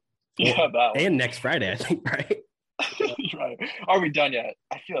Yet? Yeah, that one. And Next Friday, I think, right? Right. Are We Done Yet?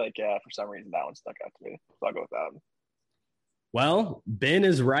 I feel like for some reason that one stuck out to me. So I'll go with that one. Well, Ben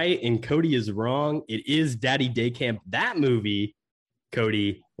is right and Cody is wrong. It is Daddy Day Camp. That movie,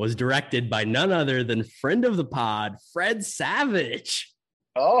 Cody, was directed by none other than friend of the pod, Fred Savage.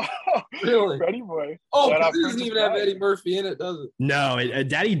 Oh, really? Freddie boy. Oh, it doesn't even have Eddie Murphy in it, does it? No,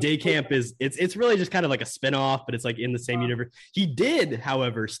 Daddy Day Camp it's really just kind of like a spinoff, but it's like in the same universe. He did,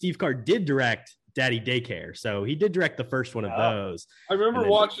 however, Steve Carr did direct Daddy Daycare, so he did direct the first one of those. I remember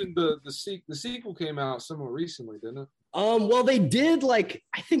watching the sequel came out somewhat recently, didn't it? Well, they did I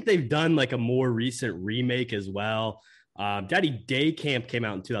think they've done like a more recent remake as well. Daddy Day Camp came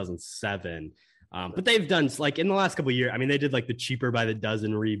out in 2007. But they've done like in the last couple of years. I mean, they did like the Cheaper by the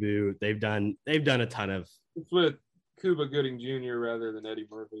Dozen reboot. They've done a ton of. It's with Cuba Gooding Jr. rather than Eddie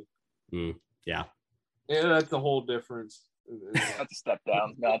Murphy. Yeah, that's the whole difference. That's a step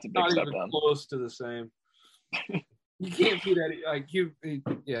down. No, it's a big step down. Close to the same. You can't beat Eddie.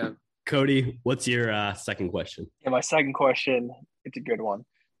 Yeah. Cody, what's your second question? Yeah, my second question. It's a good one.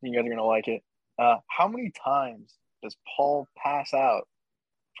 You guys are gonna like it. How many times does Paul pass out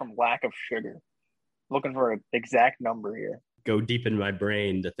from lack of sugar? Looking for an exact number here. Go deep in my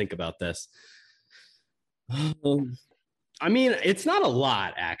brain to think about this. I mean, it's not a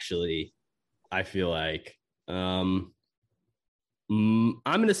lot, actually. I feel like I'm going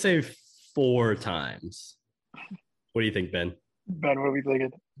to say 4 times. What do you think, Ben? Ben, what are we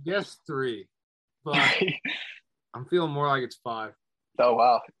thinking? Guess 3, but I'm feeling more like it's 5. Oh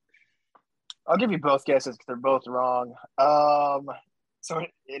wow! I'll give you both guesses because they're both wrong. So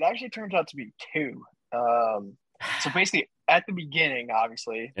it actually turns out to be 2. So basically, at the beginning,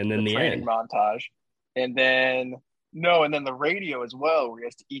 obviously, and then the training end montage, and then the radio as well, where he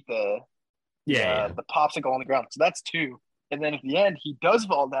has to eat the popsicle on the ground. So that's 2. And then at the end, he does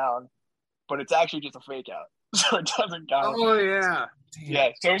fall down, but it's actually just a fake out, so it doesn't count. Oh yeah, yeah.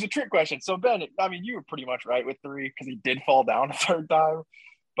 So it was a trick question. So Ben, I mean, you were pretty much right with 3 because he did fall down a third time,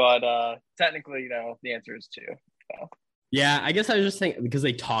 but technically, the answer is 2. So. Yeah, I guess I was just thinking because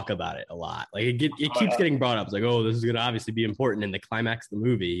they talk about it a lot. Like it keeps getting brought up. It's like, oh, this is going to obviously be important in the climax of the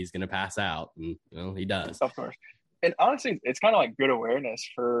movie. He's going to pass out, and he does. Of course. And honestly, it's kind of like good awareness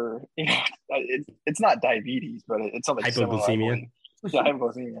for, it's not diabetes, but it's something similar. Hypoglycemia. Yeah,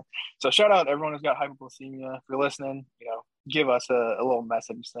 hypoglycemia. So shout out everyone who's got hypoglycemia. If you're listening, give us a little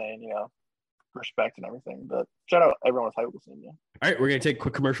message saying, respect and everything. But shout out everyone with hypoglycemia. All right, we're going to take a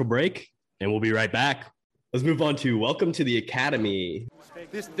quick commercial break, and we'll be right back. Let's move on to Welcome to the Academy.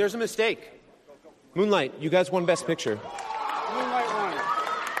 There's a mistake. Moonlight, you guys won Best Picture.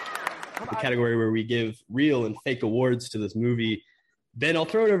 The category where we give real and fake awards to this movie. Ben, I'll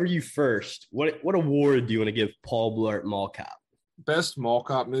throw it over to you first. What award do you want to give Paul Blart Mall Cop? Best Mall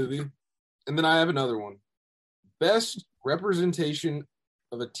Cop movie. And then I have another one. Best representation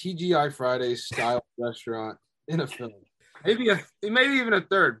of a TGI Fridays style restaurant in a film. Maybe even a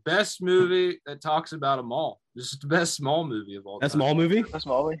third. Best movie that talks about a mall. This is the best small movie of all time. Best mall movie? Best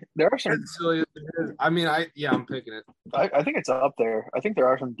small movie. There are some. I'm picking it. I think it's up there. I think there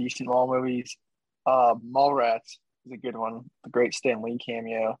are some decent mall movies. Mallrats is a good one. The great Stan Lee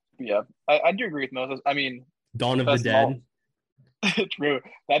cameo. But yeah, I do agree with Moses. I mean, Dawn of the Dead. True.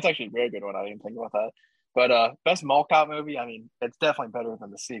 That's actually a very good one. I didn't think about that. But best mall cop movie, I mean, it's definitely better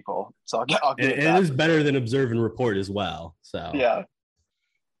than the sequel. So I'll give it that. It is better than Observe and Report as well. So yeah.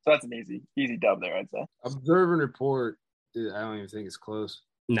 So that's an easy dub there, I'd say. Observe and Report, I don't even think it's close.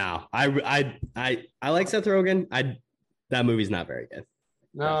 No, I like Seth Rogen. That movie's not very good.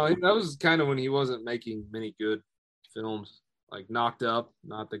 No, that was kind of when he wasn't making many good films. Like Knocked Up,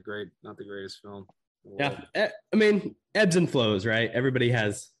 not the greatest film. Yeah, I mean, ebbs and flows, right? Everybody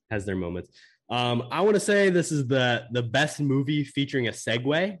has their moments. I want to say this is the best movie featuring a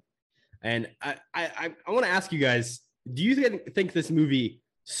Segway, and I want to ask you guys: do you think this movie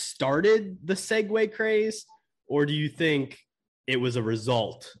started the Segway craze, or do you think it was a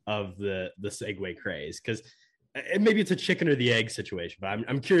result of the Segway craze? Because maybe it's a chicken or the egg situation, but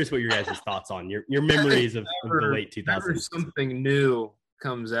I'm curious what your guys' thoughts on your memories of the late 2000s. Whenever something new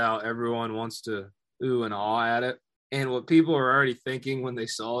comes out, everyone wants to ooh and awe at it. And what people are already thinking when they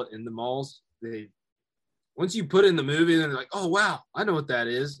saw it in the malls, once you put it in the movie, then they're like, oh, wow, I know what that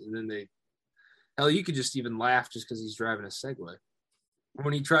is. And then you could just even laugh just because he's driving a Segway.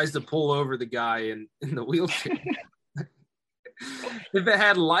 When he tries to pull over the guy in the wheelchair. If it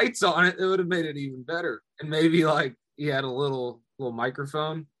had lights on it, it would have made it even better. And maybe like he had a little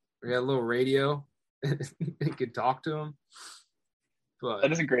microphone or he had a little radio and he could talk to him. But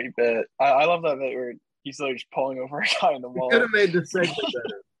that is a great bit. I love that bit where he's like just pulling over a guy in the mall. Could have made the segment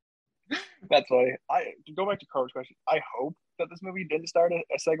better. That's funny. To go back to Carter's question, I hope that this movie didn't start a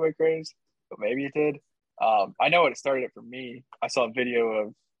Segway craze, but maybe it did. I know it started it for me. I saw a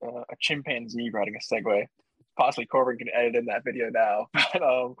video of a chimpanzee riding a Segway. Possibly Corbin can edit in that video now.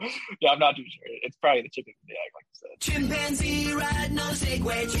 But yeah, I'm not too sure. It's probably the chicken and the egg, like you said. Chimpanzee riding on a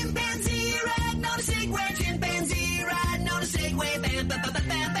Segway. Chimpanzee riding on a Segway. Chimpanzee riding on a Segway. Bam, bam, bam,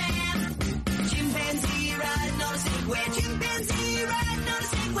 bam, bam. Chimpanzee riding on a Segway. Chimpanzee riding on a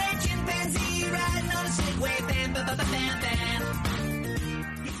Segway. Chimpanzee riding on a Segway. Bam, bam, bam, bam, bam.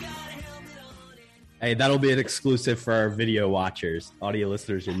 Hey, that'll be an exclusive for our video watchers. Audio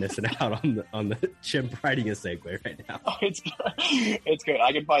listeners, you're missing out on the chimp riding a Segway right now. Oh, it's good. It's good.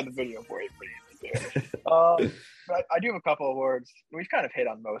 I can find the video for you pretty easily. But I do have a couple of awards. We've kind of hit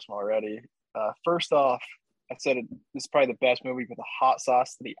on most of them already. First off, I said this is probably the best movie with a hot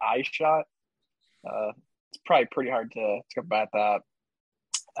sauce to the eye shot. It's probably pretty hard to combat that.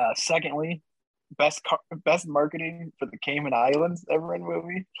 Secondly, best marketing for the Cayman Islands ever in a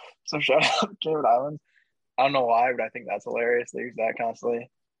movie. So shout out to Cayman Islands. I don't know why, but I think that's hilarious. They use that constantly.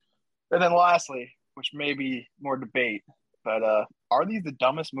 And then lastly, which may be more debate, but are these the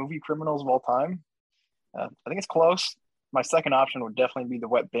dumbest movie criminals of all time? I think it's close. My second option would definitely be the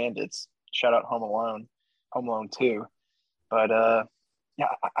Wet Bandits. Shout out Home Alone 2. But yeah,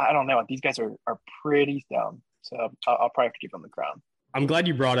 I don't know. These guys are pretty dumb. So I'll probably have to give them the crown. I'm glad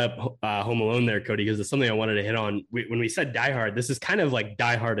you brought up Home Alone there, Cody, because it's something I wanted to hit on. When we said Die Hard, this is kind of like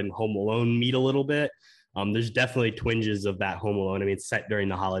Die Hard and Home Alone meet a little bit. There's definitely twinges of that Home Alone. I mean, it's set during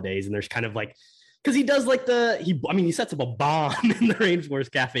the holidays, and there's kind of like, because he does like he sets up a bomb in the Rainforest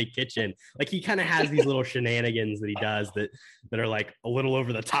Cafe kitchen. Like he kind of has these little shenanigans that he does that are like a little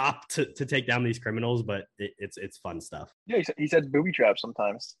over the top to take down these criminals, but it's fun stuff. Yeah, he sets booby traps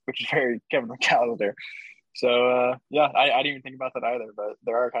sometimes, which is very Kevin McAllister. So, yeah, I didn't even think about that either, but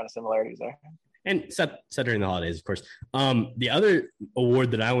there are kind of similarities there. And set during the holidays, of course. The other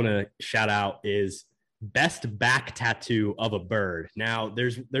award that I want to shout out is Best Back Tattoo of a Bird. Now,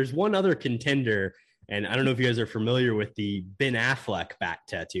 there's one other contender, and I don't know if you guys are familiar with the Ben Affleck back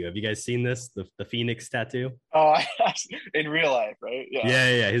tattoo. Have you guys seen this, the Phoenix tattoo? Oh, in real life, right?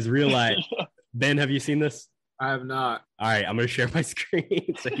 Yeah, his real life. Ben, have you seen this? I have not. All right, I'm gonna share my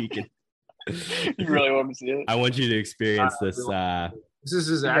screen so you can. You really want to see it? I want you to experience this. This is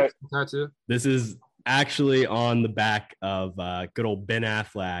his actual tattoo. This is actually on the back of good old Ben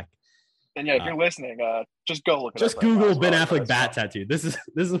Affleck. And yeah, if you're listening, just go look it Just up. Just Google Ben Affleck bat tattoo. This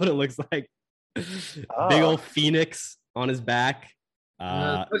is what it looks like. Big old phoenix on his back.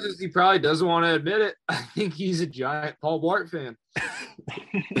 As much as he probably doesn't want to admit it, I think he's a giant Paul Blart fan.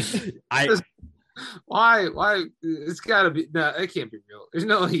 Why? It's got to be. No, it can't be real. There's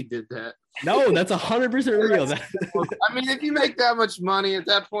no way he did that. No, that's 100% real. I mean, if you make that much money at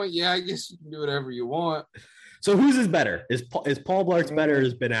that point, yeah, I guess you can do whatever you want. So whose is better? Is Paul Blart's better or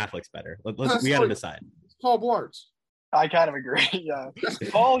is Ben Affleck's better? We got to decide. It's Paul Blart's. I kind of agree. Yeah,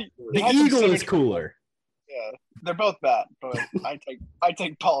 Paul. The eagle is cooler. Yeah, they're both bad, but I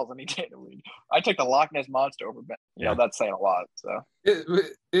take Paul's any day of the week. I take the Loch Ness monster over Ben. You know, that's saying a lot. So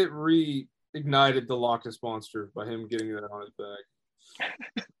it reignited the Loch Ness monster by him getting that on his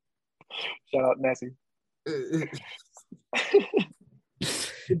back. Shout out Nessie.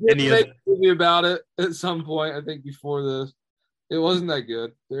 He did make a movie about it at some point, I think, before this. It wasn't that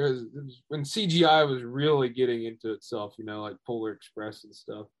good. When CGI was really getting into itself, you know, like Polar Express and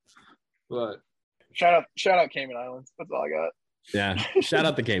stuff. But shout out Cayman Islands. That's all I got. Yeah, shout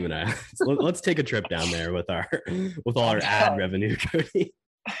out the Cayman Islands. Let's take a trip down there with all our ad revenue, Cody.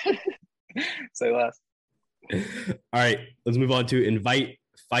 Say less. All right, let's move on to invite,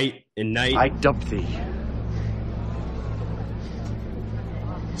 fight, ignite. I dub thee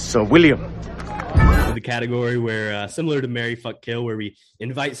Sir William. The category where, similar to Marry, Fuck, Kill, where we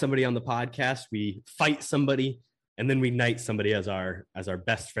invite somebody on the podcast, we fight somebody, and then we knight somebody as our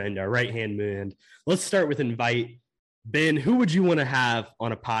best friend, our right-hand man. Let's start with invite. Ben, who would you want to have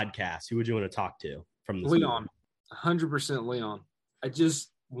on a podcast? Who would you want to talk to from this Leon? 100% Leon. I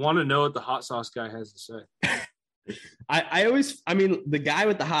just want to know what the hot sauce guy has to say. I mean, the guy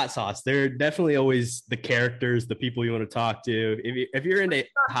with the hot sauce, they're definitely always the characters, the people you want to talk to. If you're into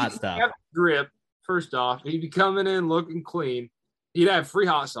hot stuff. Grip, first off, he'd be coming in looking clean. He'd have free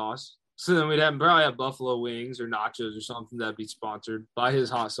hot sauce. So then we'd probably have buffalo wings or nachos or something that'd be sponsored by his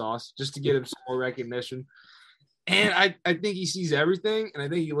hot sauce just to get him some more recognition. And I think he sees everything, and I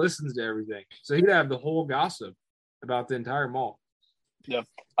think he listens to everything. So he'd have the whole gossip about the entire mall. Yeah,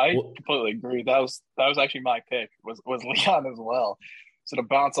 I completely agree. That was actually my pick was Leon as well. So to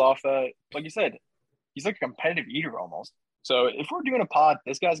bounce off that, like you said, he's like a competitive eater almost. So if we're doing a pod,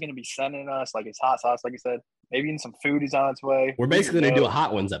 this guy's going to be sending us like his hot sauce, like you said, maybe even some food is on its way. We're basically going to do a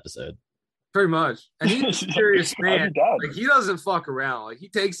Hot Ones episode. Pretty much. And he's a serious man. Like, he doesn't fuck around. Like, he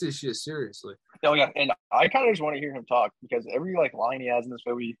takes this shit seriously. Oh, yeah. And I kind of just want to hear him talk because every like line he has in this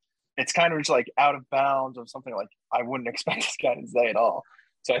movie, it's kind of just like out of bounds of something like I wouldn't expect this guy to say at all.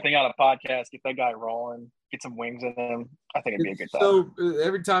 So I think on a podcast, get that guy rolling, get some wings in him. I think it'd be a good time. So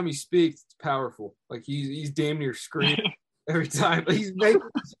every time he speaks, it's powerful. Like he's damn near screaming every time. He's making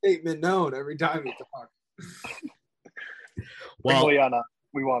a statement known every time he talks. Well,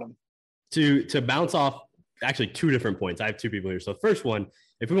 we want him. To bounce off actually two different points. I have two people here. So the first one,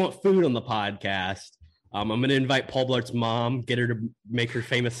 if we want food on the podcast, I'm going to invite Paul Blart's mom, get her to make her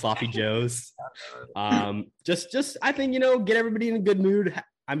famous sloppy joes. Just I think, get everybody in a good mood.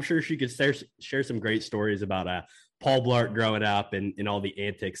 I'm sure she could share some great stories about Paul Blart growing up and all the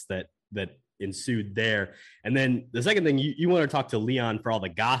antics that ensued there. And then the second thing, you want to talk to Leon for all the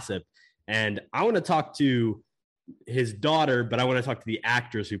gossip. And I want to talk to his daughter, but I want to talk to the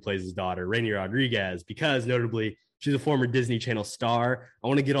actress who plays his daughter, Rainy Rodriguez, because notably she's a former Disney Channel star. I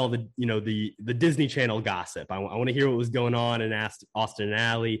want to get all the Disney Channel gossip. I want to hear what was going on in Austin and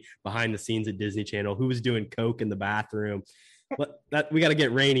Alley behind the scenes at Disney Channel, who was doing coke in the bathroom. We got to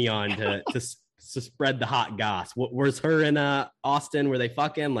get Rainy on to spread the hot goss. What was her in Austin? Were they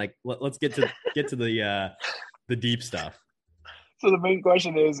fucking? Like, let's get to the deep stuff. So the main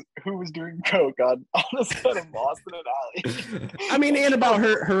question is, who was doing coke on the set of Austin and Alley? I mean, and about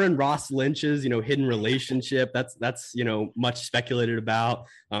her and Ross Lynch's, hidden relationship. That's much speculated about.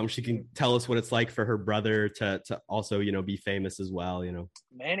 She can tell us what it's like for her brother to also, be famous as well.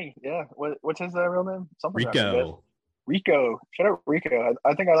 Manny, yeah. What's his real name? Something Rico. Rico. Shout out Rico.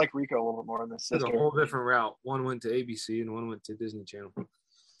 I think I like Rico a little bit more than his sister. It's a whole different route. One went to ABC and one went to Disney Channel.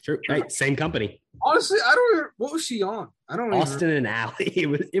 True. Right. Same company. Honestly, I don't know. What was she on? I don't know. Austin and Alley.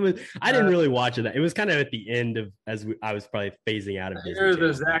 It was. I didn't really watch it. It was kind of at the end of I was probably phasing out of Disney.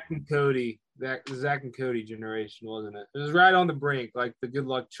 The Zach and Cody generation, wasn't it? It was right on the brink, like the Good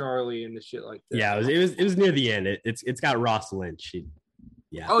Luck Charlie and the shit like that. Yeah, it was near the end. It's got Ross Lynch.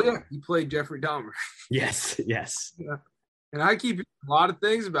 Yeah. Oh yeah, he played Jeffrey Dahmer. Yes. Yeah. And I keep a lot of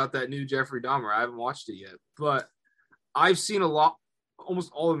things about that new Jeffrey Dahmer. I haven't watched it yet, but I've seen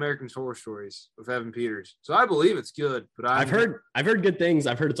almost all American Horror Stories with Evan Peters. So I believe it's good, but I've heard good things.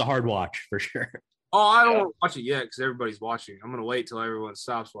 I've heard it's a hard watch for sure. Oh, I don't want to watch it yet because everybody's watching. I'm going to wait till everyone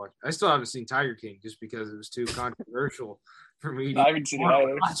stops watching. I still haven't seen Tiger King just because it was too controversial for me to I haven't seen it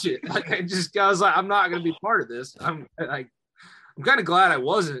either. watch it. Like, I was like, I'm not going to be part of this. I'm kind of glad I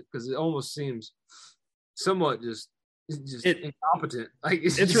wasn't because it almost seems somewhat just incompetent. Like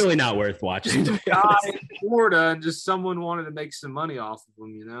it's really not worth watching. To be guy honest. in Florida and just someone wanted to make some money off of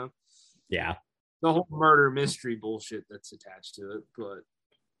him, you know? Yeah. The whole murder mystery bullshit that's attached to it, but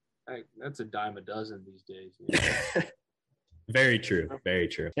that's a dime a dozen these days. You know? Very true. Very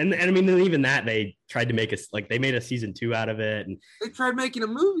true. And I mean, even that they tried to make they made a season 2 out of it, and they tried making a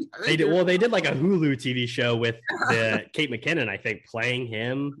movie. They did. Well, they did like a Hulu TV show with Kate McKinnon, I think, playing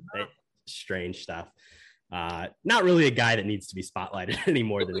him. Strange stuff. Not really a guy that needs to be spotlighted any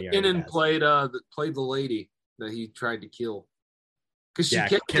more than he already has. played the lady that he tried to kill. Because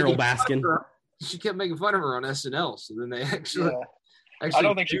Carol Baskin. She kept making fun of her on SNL. So then they actually I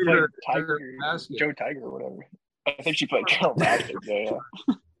don't think she played Joe Tiger or whatever. I think she played Carol Baskin.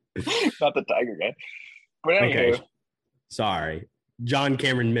 Not the Tiger guy. But anyway. Okay. Sorry. John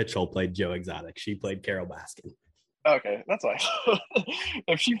Cameron Mitchell played Joe Exotic. She played Carol Baskin. Okay, that's fine.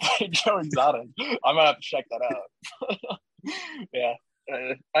 If she played Joe Exotic, I'm gonna have to check that out. Yeah,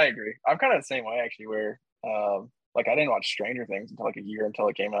 I agree. I'm kind of the same way actually. Where I didn't watch Stranger Things until like a year until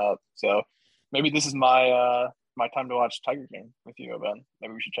it came out. So maybe this is my my time to watch Tiger King with you, Ben.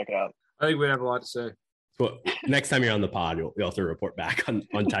 Maybe we should check it out. I think we have a lot to say. Well, next time you're on the pod, you'll have to report back on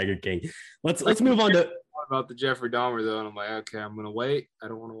Tiger King. Let's move on to about the Jeffrey Dahmer though, and I'm like, okay, I'm gonna wait. I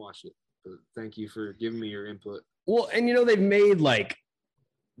don't want to watch it, but thank you for giving me your input. Well, and they've made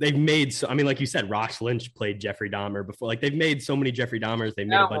so, I mean, like you said, Ross Lynch played Jeffrey Dahmer before. Like they've made so many Jeffrey Dahmers. They've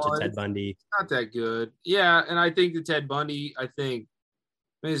made a bunch of Ted Bundy. Not that good. Yeah, and I think the Ted Bundy, maybe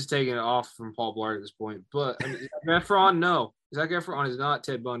it's taking it off from Paul Blart at this point. But I mean, Efron, no. Zac Efron is not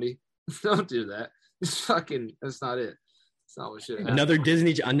Ted Bundy. Don't do that. It's that's not it. It's not what should happen. Another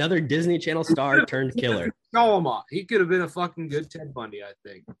Disney Channel star turned killer. Solomon. He could have been a fucking good Ted Bundy, I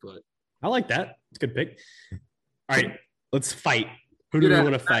think. But I like that. It's a good pick. All right, let's fight. Who do we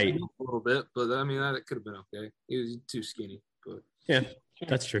want to fight? A little bit, but I mean, that could have been okay. He was too skinny. But yeah,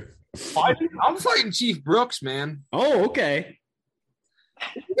 that's true. I'm fighting Chief Brooks, man. Oh, okay.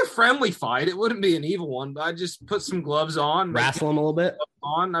 It'd be a friendly fight. It wouldn't be an evil one, but I'd just put some gloves on. Wrestle him a little bit.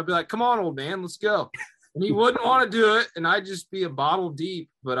 I'd be like, come on, old man, let's go. And he wouldn't want to do it, and I'd just be a bottle deep.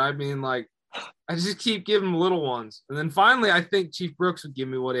 But I mean, I just keep giving him little ones. And then finally, I think Chief Brooks would give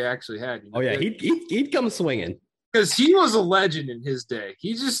me what he actually had. You know? Oh, yeah, he'd come swinging. Because he was a legend in his day.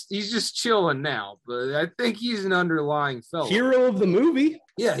 He's just chilling now, but I think he's an underlying fellow. Hero of the movie.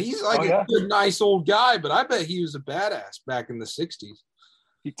 Yeah, he's a good, nice old guy, but I bet he was a badass back in the 60s.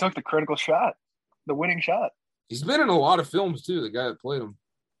 He took the critical shot, the winning shot. He's been in a lot of films, too, the guy that played him.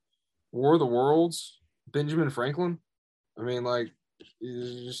 War of the Worlds, Benjamin Franklin. I mean,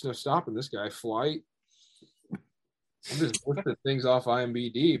 there's just no stopping this guy. Flight. I'm just looking at things off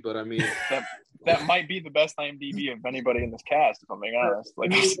IMDb, but I mean... That might be the best IMDb of anybody in this cast, if I'm being honest.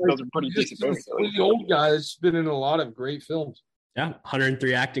 Those are pretty decent movies. He's the old guy that's been in a lot of great films. Yeah,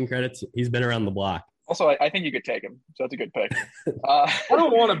 103 acting credits. He's been around the block. Also, I think you could take him, so that's a good pick. I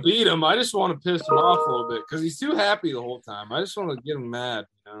don't want to beat him. I just want to piss him off a little bit because he's too happy the whole time. I just want to get him mad,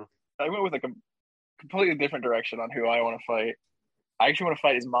 you know? I went with a completely different direction on who I want to fight. I actually want to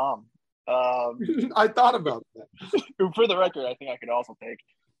fight his mom. I thought about that. Who, for the record, I think I could also take.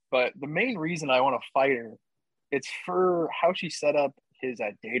 But the main reason I want to fight her, it's for how she set up his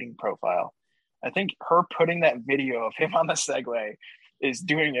dating profile. I think her putting that video of him on the Segway is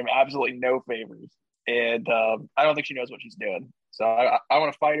doing him absolutely no favors. And I don't think she knows what she's doing. So I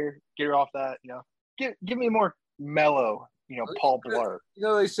want to fight her, get her off that, you know. Give me a more mellow, you know, Paul Blart. You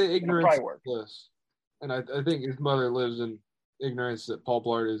know, they say ignorance is bliss. And I think his mother lives in ignorance that Paul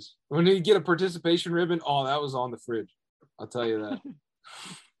Blart is. When he get a participation ribbon, that was on the fridge. I'll tell you that.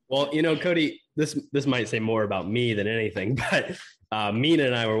 Well, you know, Cody, this might say more about me than anything, but Mina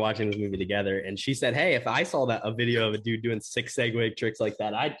and I were watching this movie together, and she said, "Hey, if I saw a video of a dude doing 6 Segway tricks like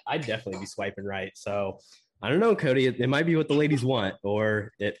that, I'd definitely be swiping right." So I don't know, Cody. It might be what the ladies want,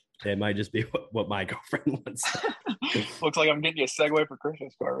 or it might just be what my girlfriend wants. Looks like I'm getting you a Segway for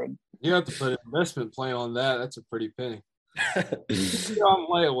Christmas, Corbin. You have to put an investment plan on that. That's a pretty penny. You're on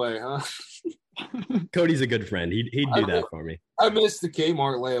layaway, huh? Cody's a good friend. He'd do that for me. I miss the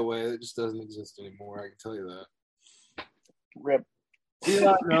Kmart layaway. It just doesn't exist anymore. I can tell you that. Rip.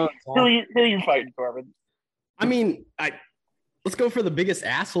 Yeah, no, who are you fighting, Corbin? I mean, let's go for the biggest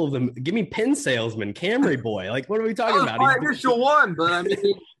asshole of them. Give me Pin Salesman, Camry Boy. Like, what are we talking about? My initial one, but I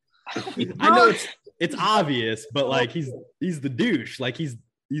mean, I know it's obvious, but like he's the douche. Like he's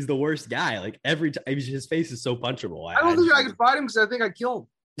the worst guy. Like every time his face is so punchable. I don't think I could fight him because I think I'd kill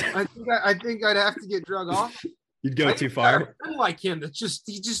him. I think I'd have to get drug off. You'd go too far. I like him. That's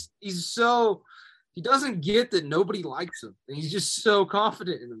he's so he doesn't get that nobody likes him. And he's just so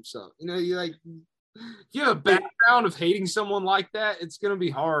confident in himself. You know, you have a background of hating someone like that, it's gonna be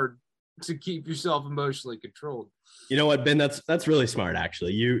hard to keep yourself emotionally controlled. You know what, Ben? That's really smart.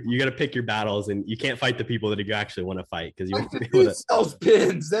 Actually, you got to pick your battles, and you can't fight the people that you actually want to fight because you won't be able to. Sells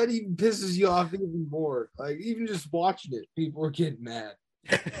pins. That even pisses you off even more. Like even just watching it, people are getting mad.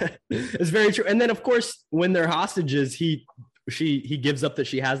 It's very true. And then, of course, when they're hostages, he gives up that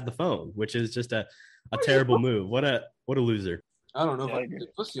she has the phone, which is just a terrible move. What a loser. I don't know if I can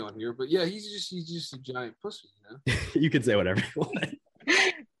get pussy on here, but yeah, he's just a giant pussy. You know, you could say whatever you want.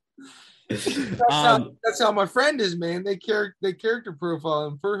 That's how my friend is, man. They character profile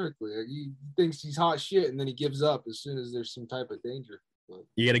him perfectly. Like, he thinks he's hot shit, and then he gives up as soon as there's some type of danger. But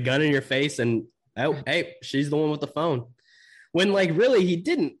you get a gun in your face, and hey, she's the one with the phone. When like really, he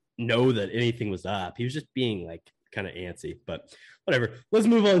didn't know that anything was up. He was just being like kind of antsy. But whatever. Let's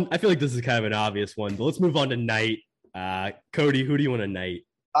move on. I feel like this is kind of an obvious one, but let's move on to Knight. Cody, who do you want to knight?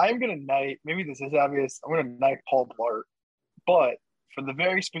 I'm gonna knight. Maybe this is obvious. I'm gonna knight Paul Blart, but for the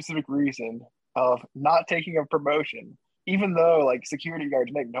very specific reason of not taking a promotion, even though like security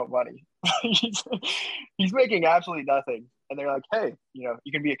guards make no money. he's making absolutely nothing, and they're like, "Hey, you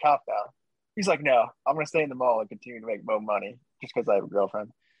can be a cop now." He's like, "No, I'm gonna stay in the mall and continue to make more money just because I have a girlfriend."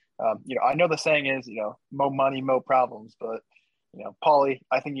 I know the saying is, more money, more problems, but Paulie,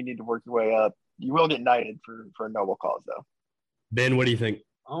 I think you need to work your way up. You will get knighted for a noble cause, though. Ben, what do you think?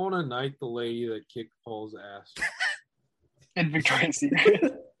 I want to knight the lady that kicked Paul's ass. In Victoria's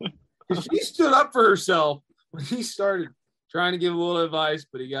Secret. She stood up for herself when he started trying to give a little advice,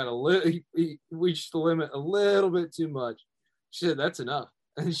 but he reached the limit a little bit too much. She said, "That's enough."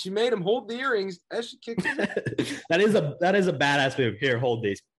 And she made him hold the earrings as she kicked him. That is a badass move. Here, hold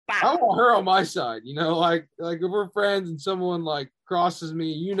these. I want her on my side, like if we're friends and someone like crosses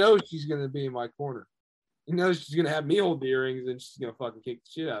me, she's gonna be in my corner. She's gonna have me hold the earrings and she's gonna fucking kick the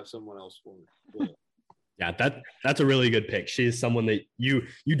shit out of someone else for me. Yeah, that's a really good pick. She is someone that you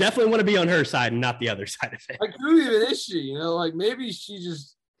definitely want to be on her side and not the other side of it. Like who even is she? Like maybe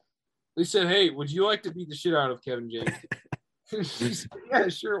they said, "Hey, would you like to beat the shit out of Kevin James?" She said, "Yeah,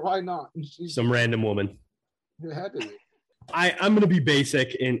 sure, why not?" Some random woman. It had to be. I'm going to be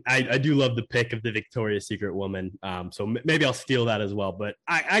basic, and I do love the pick of the Victoria's Secret woman. So maybe I'll steal that as well. But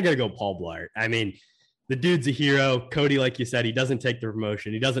I got to go Paul Blart. I mean, the dude's a hero. Cody, like you said, he doesn't take the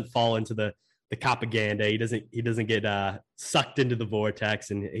promotion. He doesn't fall into the propaganda. He doesn't get sucked into the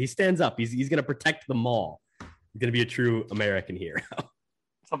vortex, and he stands up. He's going to protect the mall. He's going to be a true American hero.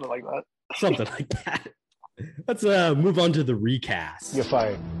 Something like that. Something like that. Let's move on to the recast. You're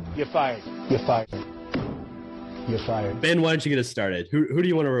fired. You're fired. You're fired. You're fired. Ben, why don't you get us started? Who do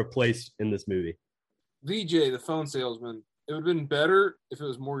you want to replace in this movie? VJ, the phone salesman. It would have been better if it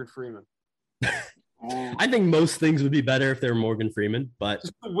was Morgan Freeman. I think most things would be better if they were Morgan Freeman, but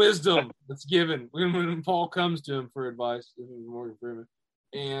just the wisdom that's given when Paul comes to him for advice, this is Morgan Freeman.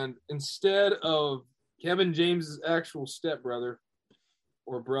 And instead of Kevin James's actual stepbrother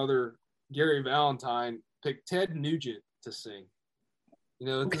or brother Gary Valentine, pick Ted Nugent to sing.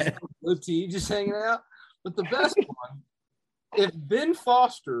 Okay. T just hanging out. But the best one, if Ben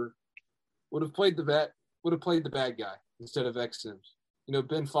Foster would have played the bad guy instead of X Sims.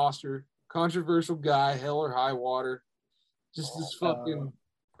 Ben Foster, controversial guy, hell or high water. Just this fucking.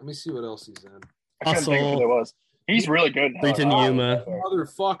 Let me see what else he's in. I couldn't think of who it was. He's really good. Britain Yuma.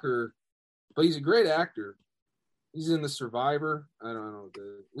 Motherfucker, but he's a great actor. He's in The Survivor. I don't know.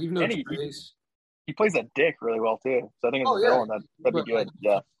 Leave No Trace. He plays that dick really well too. So I think it's a villain that'd be good.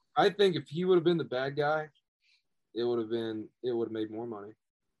 Yeah. I think if he would have been the bad guy, it would have made more money.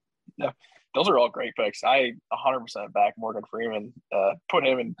 Yeah, those are all great picks. I 100% back Morgan Freeman. Put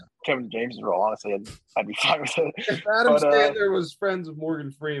him in Kevin James' role. Honestly, I'd be fine with it. If Adam Sandler was friends with Morgan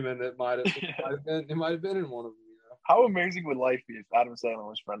Freeman, it might have been in one of them. How amazing would life be if Adam Sandler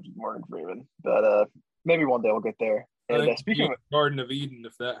was friends with Morgan Freeman? But maybe one day we'll get there. And speaking of Garden of Eden,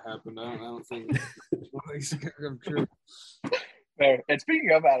 if that happened, I don't think it's going to come true. Fair. And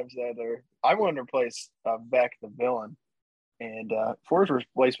speaking of Adam Sandler, I wanted to replace Beck, the villain. And for his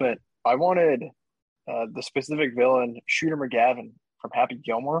replacement, I wanted the specific villain, Shooter McGavin from Happy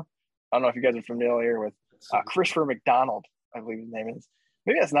Gilmore. I don't know if you guys are familiar with Christopher McDonald, I believe his name is.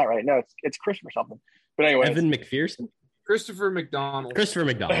 Maybe that's not right. No, it's Christopher something. But anyway. Evan McPherson? Christopher McDonald. Christopher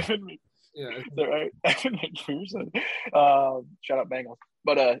McDonald. Yeah, They're right. Evan McPherson. Shout out Bengals.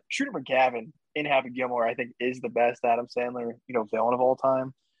 But Shooter McGavin in Happy Gilmore, I think, is the best Adam Sandler, villain of all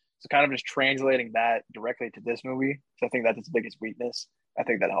time. So kind of just translating that directly to this movie. So I think that's its biggest weakness. I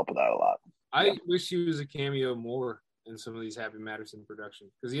think that helped with that a lot. I wish he was a cameo more in some of these Happy Madison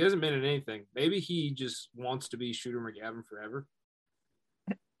productions because he hasn't been in anything. Maybe he just wants to be Shooter McGavin forever.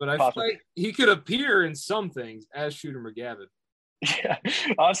 But I feel like he could appear in some things as Shooter McGavin. Yeah,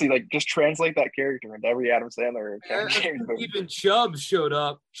 honestly, like just translate that character into every Adam Sandler or Kevin James movie. Even Chubbs showed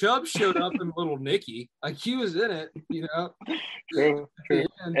up. Chubbs showed up in Little Nicky. Like he was in it, True.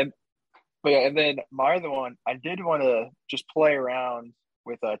 And then my other one, I did want to just play around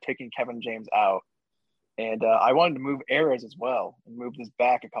with taking Kevin James out, and I wanted to move eras as well and move this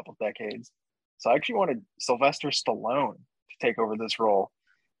back a couple decades. So I actually wanted Sylvester Stallone to take over this role.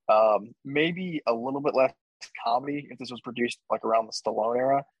 Maybe a little bit less comedy if this was produced like around the Stallone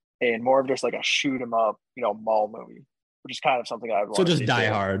era, and more of just like a shoot 'em up, mall movie, which is kind of something I would. So just Die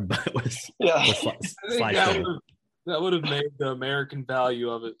Hard, but with that would have made the American value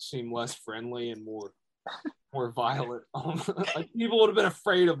of it seem less friendly and more violent. Like people would have been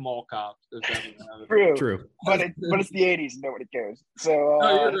afraid of mall cops. If that True. But it's the '80s and nobody cares. So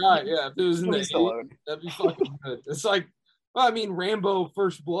no, you're right. Yeah, if it was in the '80s, that'd be fucking good. It's like, well, I mean, Rambo: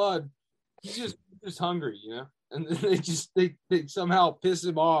 First Blood. He's just hungry, and they somehow piss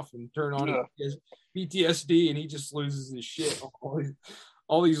him off and turn on his PTSD, and he just loses his shit.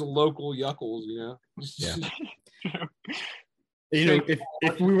 All these local yuckles,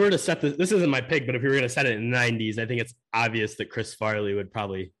 If we were to set this isn't my pick, but if we were going to set it in the 90s, I think it's obvious that Chris Farley would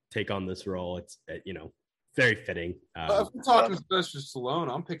probably take on this role. It's very fitting. If we're talking Sylvester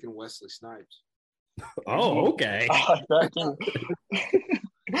Stallone, I'm picking Wesley Snipes. Oh, okay.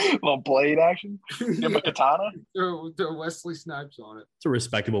 Little blade action. Give him a katana. Throw Wesley Snipes on it. It's a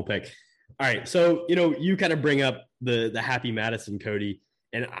respectable pick. All right, so you kind of bring up the Happy Madison, Cody,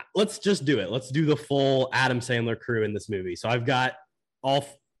 and let's just do it. Let's do the full Adam Sandler crew in this movie. So I've got all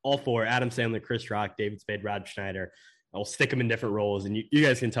four: Adam Sandler, Chris Rock, David Spade, Rob Schneider. I'll stick them in different roles, and you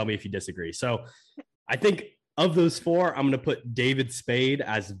guys can tell me if you disagree. So I think of those four, I'm going to put David Spade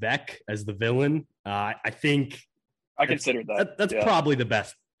as Vec, as the villain. I think I considered that. That's probably the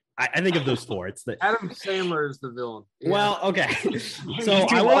best. I think of those four. It's the Adam Sandler is the villain. Yeah. Well, okay. So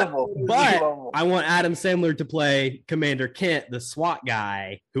I want Adam Sandler to play Commander Kent, the SWAT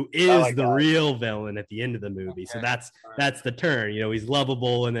guy, who is the real villain at the end of the movie. Okay. So that's the turn. He's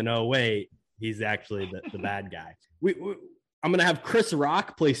lovable, and then he's actually the bad guy. I'm going to have Chris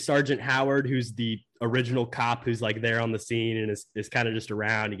Rock play Sergeant Howard, who's the original cop who's like there on the scene and is kind of just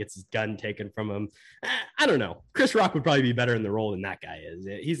around. He gets his gun taken from him. I don't know. Chris Rock would probably be better in the role than that guy is.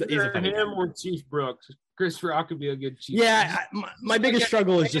 He's a funny guy. Or Chief Brooks. Chris Rock would be a good Chief. Yeah, my biggest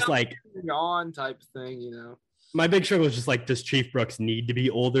struggle is just like on type thing, My big struggle is just like, does Chief Brooks need to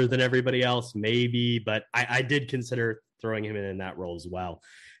be older than everybody else? Maybe, but I did consider throwing him in that role as well.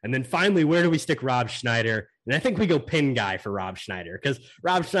 And then finally, where do we stick Rob Schneider? And I think we go Pin Guy for Rob Schneider, because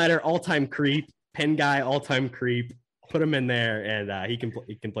Rob Schneider, all-time creep, Pin Guy, all-time creep. Put him in there, and he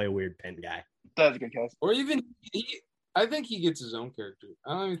can play a weird Pin Guy. That's a good cast. Or even I think he gets his own character.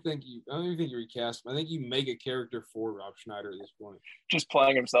 I don't even think you recast him. I think you make a character for Rob Schneider at this point. Just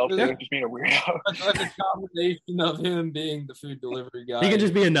playing himself, just being a weirdo. Like a combination of him being the food delivery guy. He can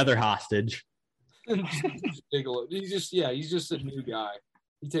just be another hostage. He's just a new guy.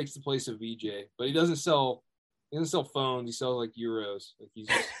 He takes the place of VJ, but he doesn't sell phones. He sells like euros. Like he's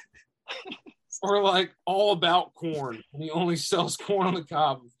just, or like All About Corn. He only sells corn on the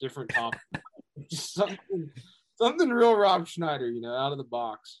cob with different toppings. Just something real Rob Schneider, out of the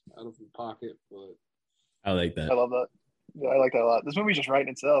box, out of the pocket. But I like that. I love that. Yeah, I like that a lot. This movie's just writing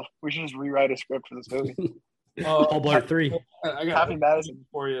itself. We should just rewrite a script for this movie. Paul Blart 3. I got Happy Madison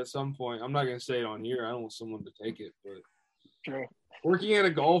for you at some point. I'm not gonna say it on here. I don't want someone to take it, but true. Working at a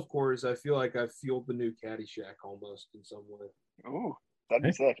golf course, I feel like I fueled the new Caddyshack almost in some way. Ooh, that'd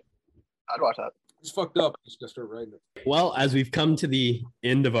be sick. I'd watch that. It's fucked up. I'm just gonna start writing it. Well, as we've come to the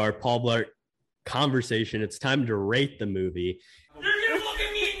end of our Paul Blart conversation, it's time to rate the movie. You're gonna look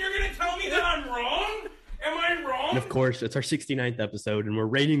at me and you're gonna tell me that I'm wrong? Am I wrong? And of course, it's our 69th episode, and we're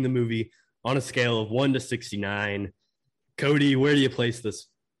rating the movie on a scale of 1 to 69. Cody, where do you place this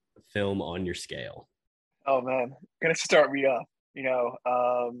film on your scale? Oh man, gonna start me off.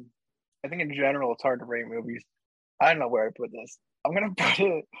 I think in general it's hard to rate movies. I don't know where I put this. I'm gonna put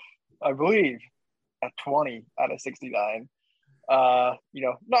it, I believe, at 20 out of 69. Not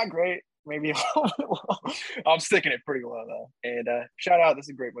great, maybe a little bit low. I'm sticking it pretty low though. And shout out, this is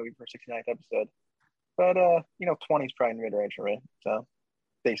a great movie for 69th episode. but 20 is probably mid-range for me, so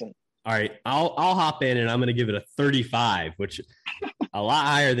decent. All right, I'll hop in and I'm going to give it a 35, which a lot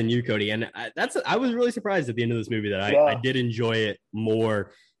higher than you, Cody. And I was really surprised at the end of this movie that I did enjoy it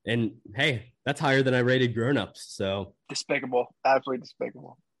more. And hey, that's higher than I rated Grown Ups. So despicable, absolutely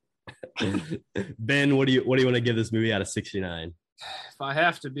despicable. Ben, what do you want to give this movie out of 69? If I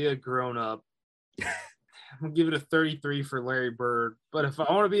have to be a grown up, I'm gonna give it a 33 for Larry Bird. But if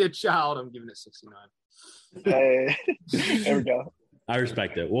I want to be a child, I'm giving it 69. Hey, there we go. I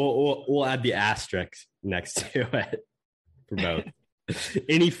respect it. We'll add the asterisk next to it for both.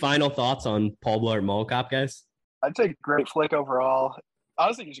 Any final thoughts on Paul Blart Mall Cop, guys? I'd say great flick overall.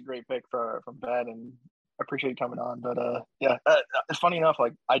 Honestly, it's a great pick from Ben, and I appreciate you coming on. But it's funny enough,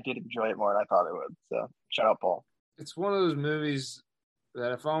 like I did enjoy it more than I thought it would. So shout out, Paul. It's one of those movies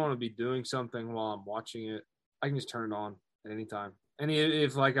that if I want to be doing something while I'm watching it, I can just turn it on at any time. And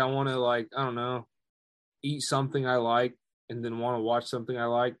if like I want to, like, I don't know, eat something I like and then want to watch something I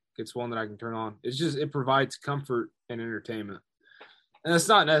like, it's one that I can turn on. It's just, it provides comfort and entertainment. And that's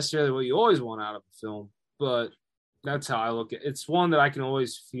not necessarily what you always want out of a film, but that's how I look at it. It's one that I can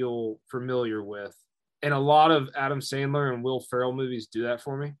always feel familiar with. And a lot of Adam Sandler and Will Ferrell movies do that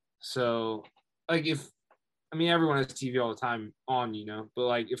for me. So, like, everyone has TV all the time on, but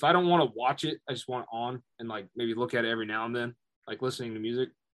like, if I don't want to watch it, I just want it on and like maybe look at it every now and then, like listening to music.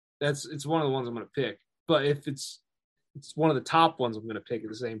 It's one of the ones I'm going to pick. But if it's one of the top ones I'm going to pick at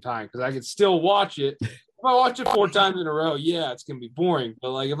the same time, because I could still watch it. If I watch it 4 times in a row, yeah, it's going to be boring.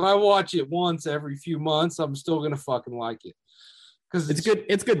 But like, if I watch it once every few months, I'm still going to fucking like it. Because it's good.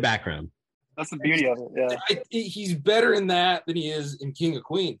 It's good background. That's the beauty of it. Yeah, he's better in that than he is in King of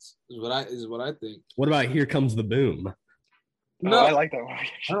Queens. Is what I think. What about Here Comes the Boom? No, I like that one.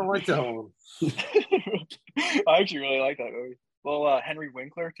 I don't like that one. I actually really like that movie. Well, Henry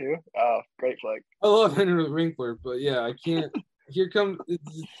Winkler too. Great flick. I love Henry Winkler, but yeah, I can't.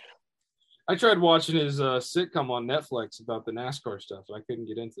 I tried watching his sitcom on Netflix about the NASCAR stuff, and I couldn't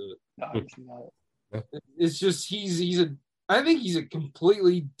get into it. No, it's just I think he's a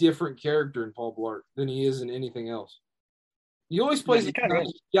completely different character in Paul Blart than he is in anything else. He always plays a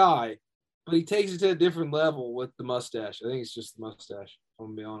nice guy, but he takes it to a different level with the mustache. I think it's just the mustache. I'm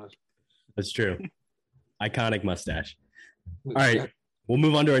gonna be honest. That's true. Iconic mustache. All right, we'll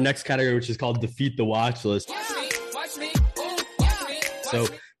move on to our next category, which is called Defeat the Watch List. So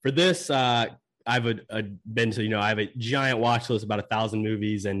for this, I have a giant watch list, about 1,000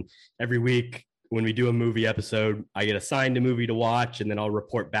 movies, and every week when we do a movie episode, I get assigned a movie to watch, and then I'll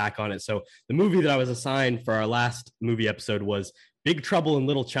report back on it. So the movie that I was assigned for our last movie episode was Big Trouble in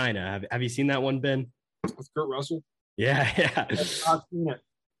Little China. Have you seen that one, Ben? With Kurt Russell? Yeah. I've seen it.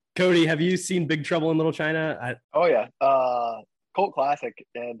 Cody, have you seen Big Trouble in Little China? Oh, yeah. Cult classic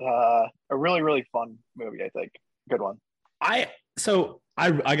and a really, really fun movie, I think. Good one. I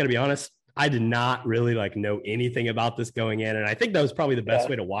got to be honest, I did not really know anything about this going in, and I think that was probably the best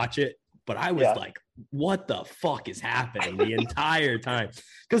way to watch it. But I was like, what the fuck is happening the entire time?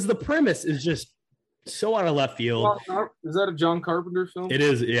 Because the premise is just so out of left field. Is that a John Carpenter film? It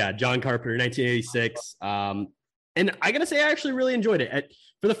is, yeah. John Carpenter, 1986. And I got to say, I actually really enjoyed it.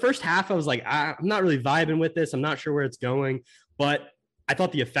 For the first half, I was like, I'm not really vibing with this. I'm not sure where it's going. But I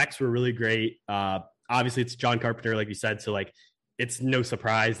thought the effects were really great. Obviously, it's John Carpenter, like you said. So, it's no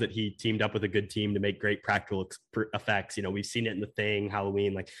surprise that he teamed up with a good team to make great practical effects. We've seen it in The Thing,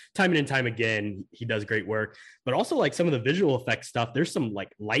 Halloween, time and time again, he does great work. But also some of the visual effects stuff, there's some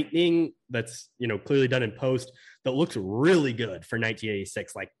lightning that's, clearly done in post that looks really good for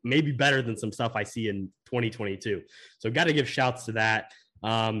 1986, maybe better than some stuff I see in 2022. So got to give shouts to that.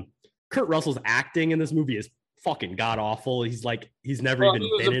 Kurt Russell's acting in this movie is fucking god awful. He's never even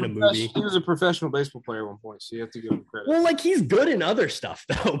been in a movie. He was a professional baseball player at one point, so you have to give him credit. Well, he's good in other stuff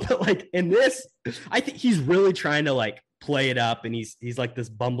though, but in this, I think he's really trying to play it up, and he's this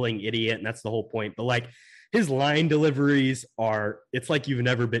bumbling idiot, and that's the whole point. But his line deliveries it's like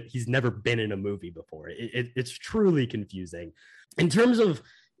he's never been in a movie before. It's truly confusing. In terms of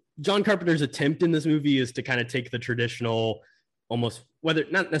John Carpenter's attempt in this movie is to kind of take the traditional, almost, whether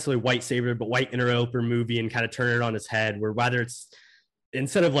not necessarily white savior, but white interloper movie and kind of turn it on its head, where whether it's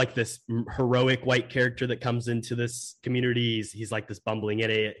instead of this heroic white character that comes into this community, he's this bumbling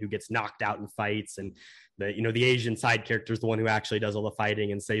idiot who gets knocked out in fights, and the Asian side character is the one who actually does all the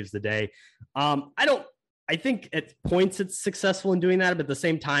fighting and saves the day. I think at points it's successful in doing that, but at the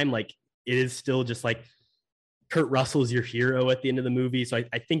same time, it is still just Kurt Russell's your hero at the end of the movie. So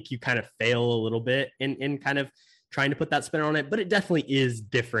I think you kind of fail a little bit in kind of trying to put that spin on it, but it definitely is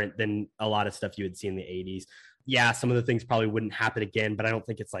different than a lot of stuff you would see in the 80s. yeah, some of the things probably wouldn't happen again, but I don't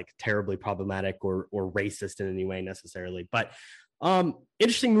think it's like terribly problematic or racist in any way necessarily. But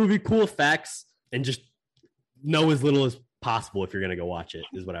interesting movie, cool effects, and just know as little as possible if you're going to go watch it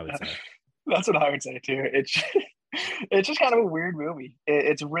is what I would say. That's what I would say too. It's just kind of a weird movie.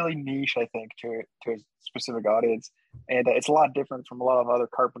 It's really niche, I think, to a specific audience, and it's a lot different from a lot of other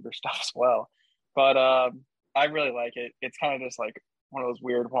Carpenter stuff as well. But I really like it. It's kind of just like one of those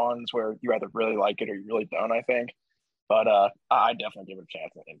weird ones where you either really like it or you really don't, I think. But I definitely give it a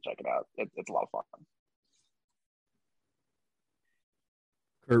chance and check it out. It's a lot of fun.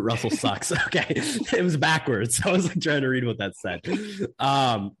 Kurt Russell sucks. Okay. It was backwards. I was like trying to read what that said.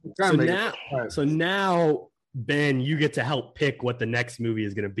 So now, Ben, you get to help pick what the next movie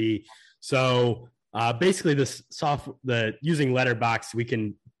is going to be. So basically using Letterboxd, we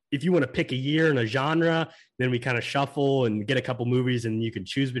can, if you want to pick a year and a genre, then we kind of shuffle and get a couple movies and you can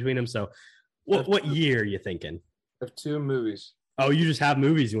choose between them. So what year are you thinking? I have 2 movies. Oh, you just have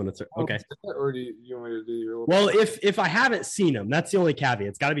movies you want to okay. Or do you want me to do your Well, if I haven't seen them, that's the only caveat.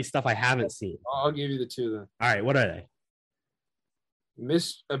 It's got to be stuff I haven't seen. I'll give you the 2 then. All right, what are they?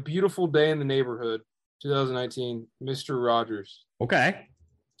 A Beautiful Day in the Neighborhood, 2019, Mr. Rogers. Okay.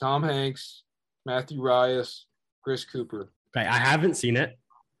 Tom Hanks, Matthew Rias, Chris Cooper. Okay, I haven't seen it.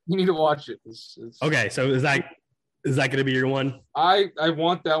 You need to watch it. Okay, so is that going to be your one? I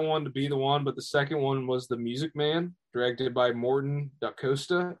want that one to be the one, but the second one was The Music Man, directed by Morton da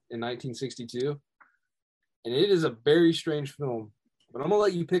Costa in 1962. And it is a very strange film, but I'm going to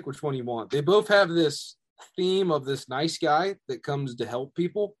let you pick which one you want. They both have this theme of this nice guy that comes to help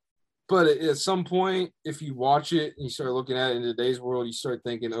people. But at some point, if you watch it and you start looking at it in today's world, you start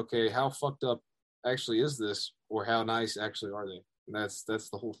thinking, okay, how fucked up actually is this? Or how nice actually are they? And that's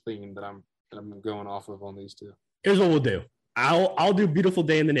the whole theme that I'm going off of on these 2. Here's what we'll do. I'll do Beautiful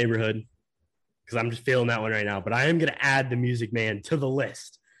Day in the Neighborhood because I'm just feeling that one right now. But I am going to add The Music Man to the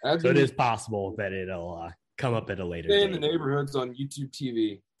list. So it is possible that it'll come up at a later date. In the Neighborhood's on YouTube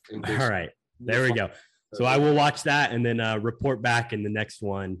TV. All right. There we go. So I will watch that and then report back in the next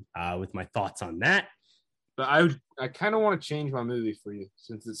one with my thoughts on that. But I kind of want to change my movie for you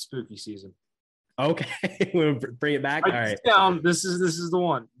since it's spooky season. Okay. We'll bring it back. All right. This is the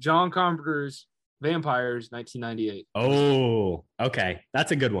one. John Carpenter's Vampires, 1998. Oh, okay.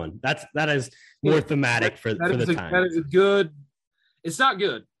 That's a good one. That is more thematic for the time. That is a good. It's not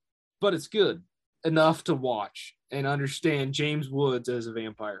good, but it's good enough to watch and understand James Woods as a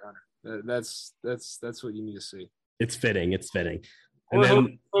vampire hunter. That's what you need to see. It's fitting. And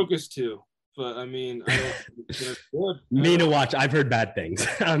then Focus 2. But I mean, me to watch. I've heard bad things.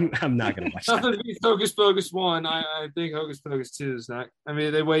 I'm not going to watch Nothing that. to be Hocus Pocus 1. I think Hocus Pocus 2 is not. I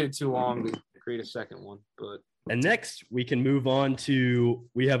mean, they waited too long to create a second one. But and next we can move on to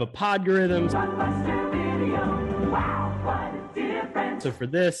we have a Podgorithms. So for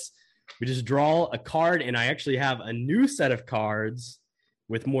this, we just draw a card, and I actually have a new set of cards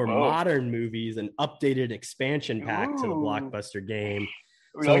with more modern movies, an updated expansion pack to the Blockbuster game.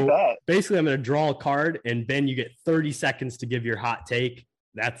 We like that. Basically, I'm going to draw a card, and Ben, you get 30 seconds to give your hot take.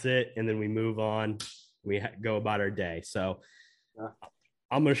 That's it, and then we move on. We go about our day. So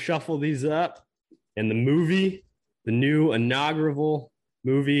I'm going to shuffle these up, and the new inaugural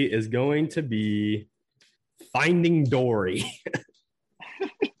movie is going to be Finding Dory.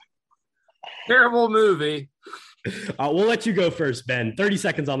 Terrible movie. We'll let you go first, Ben. 30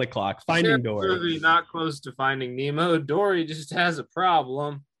 seconds on the clock. Finding Dory. Movie not close to Finding Nemo. Dory just has a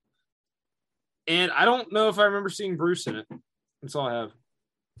problem. And I don't know if I remember seeing Bruce in it. That's all I have.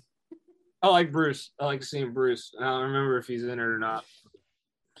 I like Bruce. I like seeing Bruce. I don't remember if he's in it or not.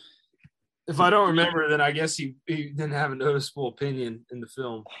 If I don't remember, then I guess he didn't have a noticeable opinion in the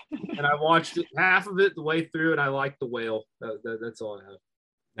film. And I watched it, half of it the way through, and I liked the whale. That's all I have.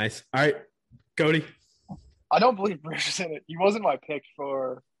 Nice. All right, Cody. I don't believe Bruce is in it. He wasn't my pick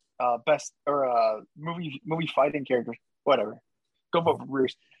for best or movie fighting character. Whatever. Go vote for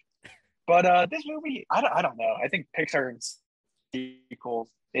Bruce. But this movie, I don't know. I think Pixar and sequels,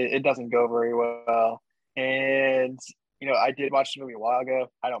 it doesn't go very well. And I did watch the movie a while ago.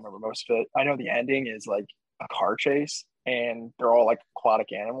 I don't remember most of it. I know the ending is like a car chase, and they're all like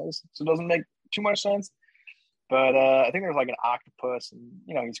aquatic animals, so it doesn't make too much sense. But I think there's like an octopus, and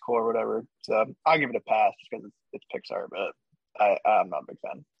he's cool or whatever. So I'll give it a pass just because it's Pixar. But I'm not a big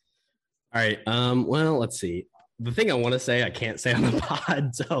fan. All right. Well, let's see. The thing I want to say, I can't say on the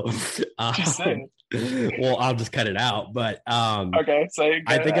pod. So, well, I'll just cut it out. But okay. So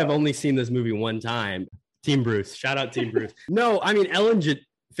I think I've only seen this movie one time. Team Bruce. Shout out Team Bruce. No, I mean Ellen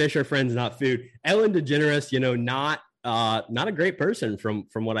Fish are friends, not food. Ellen DeGeneres, not Not a great person from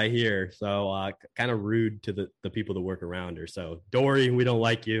what I hear. So kind of rude to the people that work around her. So Dory, we don't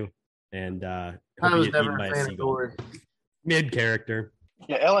like you. And I hope was you get never eaten by a a fan of seagull. Dory. Mid character.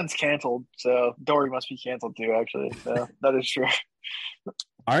 Yeah, Ellen's canceled, so Dory must be canceled too, actually. So that is true.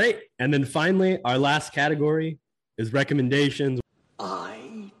 All right. And then finally, our last category is recommendations.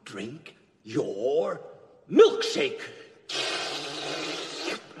 I drink your milkshake.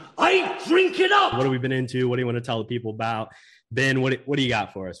 I drink it up. What have we been into? What do you want to tell the people about? Ben, what do you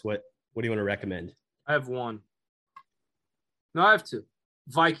got for us? What do you want to recommend? I have one. No, I have two.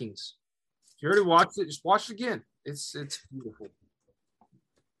 Vikings. If you already watched it, just watch it again. It's beautiful.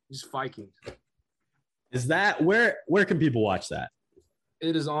 Just Vikings. Is that where can people watch that?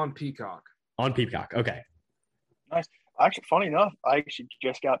 It is on Peacock. On Peacock. Okay. Nice. Actually, funny enough, I actually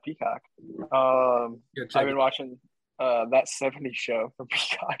just got Peacock. I've been watching that 70s show from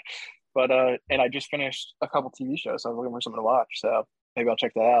Peacock, but and I just finished a couple TV shows, so I was looking for something to watch. So maybe I'll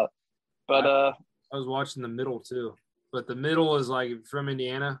check that out. But I was watching The Middle too, but The Middle is like from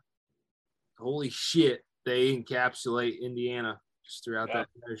Indiana. Holy shit, they encapsulate Indiana just throughout that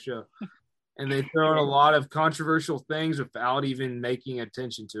entire show, and they throw in a lot of controversial things without even making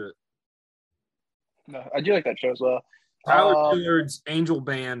attention to it. No, I do like that show as well. Tyler Dillard's Angel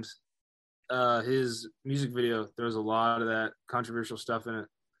Band, his music video, there's a lot of that controversial stuff in it,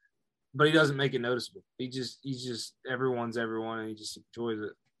 but he doesn't make it noticeable. He's just everyone's everyone, and he just enjoys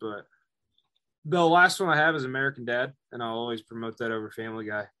it. But the last one I have is American Dad, and I'll always promote that over Family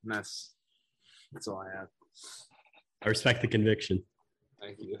Guy, and that's all I have. I respect the conviction.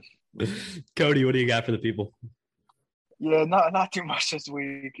 Thank you. Cody, what do you got for the people? Yeah, not too much this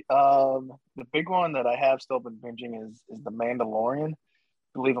week. The big one that I have still been binging is The Mandalorian.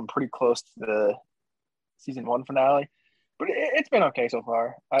 I believe I'm pretty close to the season 1 finale, but it's been okay so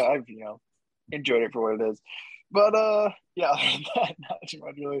far. I've enjoyed it for what it is. But yeah, not too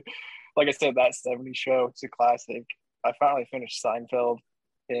much really. Like I said, that 70s show, it's a classic. I finally finished Seinfeld,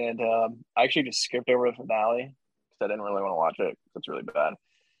 and I actually just skipped over the finale because I didn't really want to watch it. It's really bad.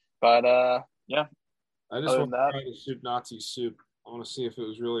 But yeah. I just want to try the soup Nazi soup. I want to see if it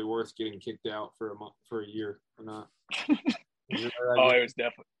was really worth getting kicked out for a year or not. It was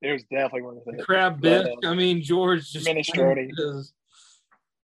definitely worth it. Crab bit. I mean, George just minestrone.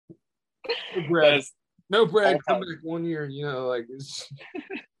 No bread. Come back 1 year. Like it's...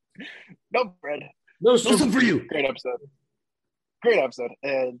 no bread. No soup for you. Great episode.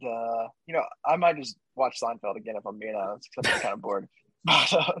 And I might just watch Seinfeld again if I'm being honest, because I'm kind of bored.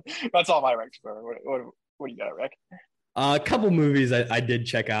 That's all my recs for. What do you got, Rick? A couple movies I did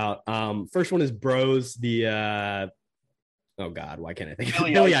check out. First one is Bros, the oh God, why can't I think of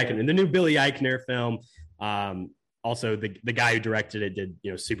Billy Eichner, the new Billy Eichner film. Also the guy who directed it did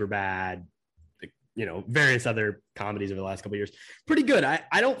Superbad, various other comedies over the last couple of years. Pretty good.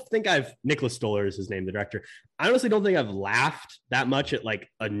 I don't think Nicholas Stoller is his name, the director. I honestly don't think I've laughed that much at like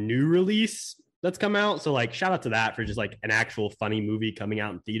a new release that's come out. So like shout out to that for just like an actual funny movie coming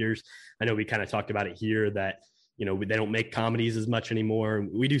out in theaters. I know we kind of talked about it here that, they don't make comedies as much anymore.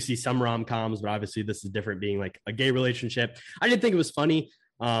 We do see some rom-coms, but obviously this is different, being like a gay relationship. I did think it was funny.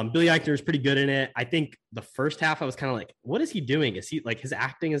 Billy Eichner is pretty good in it. I think the first half I was kind of like, what is he doing? Is he like, his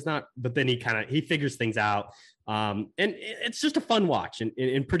acting is not, but then he figures things out. And it's just a fun watch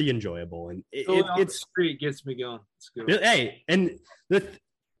and pretty enjoyable. And it's street gets me going. It's good. Hey, and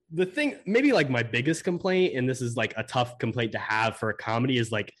the thing, maybe like my biggest complaint, and this is like a tough complaint to have for a comedy,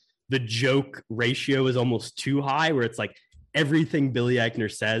 is like the joke ratio is almost too high, where it's like everything Billy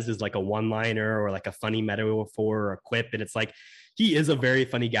Eichner says is like a one-liner or like a funny metaphor or a quip. And it's like, he is a very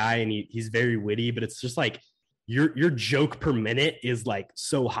funny guy and he's very witty, but it's just like your joke per minute is like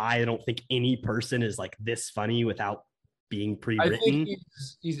so high. I don't think any person is like this funny without being pre-written. I think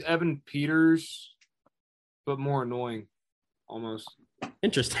he's Evan Peters, but more annoying almost.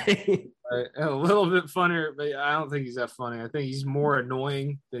 Interesting. A little bit funnier, but I don't think he's that funny. I think he's more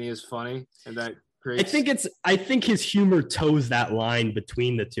annoying than he is funny, and that creates... I think his humor toes that line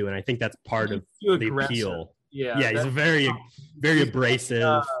between the two, and I think that's part of the appeal. Yeah, he's a very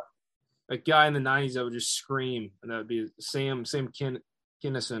abrasive. A guy in the 90s that would just scream, and that would be Sam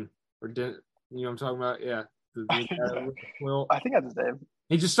Kinison, or you know what I'm talking about? Yeah. Well, I think that's his name.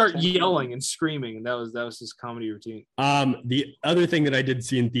 He just started yelling and screaming, and that was his comedy routine. The other thing that I did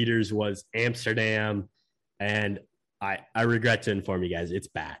see in theaters was Amsterdam, and I regret to inform you guys, it's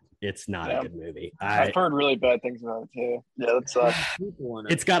bad. It's not a good movie. I've heard really bad things about it too. Yeah, that sucks.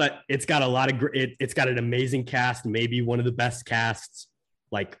 It's got a lot of it's got an amazing cast, maybe one of the best casts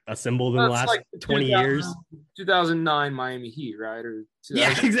like assembled in the last like 20 years. 2009 Miami Heat, right? Or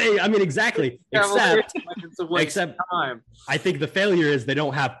yeah, exactly. I mean, exactly. Except time. I think the failure is they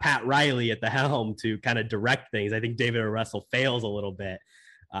don't have Pat Riley at the helm to kind of direct things. I think David O. Russell fails a little bit.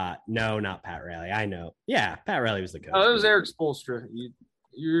 No, not Pat Riley. I know. Yeah, Pat Riley was the coach. Oh, it was Eric Spoelstra.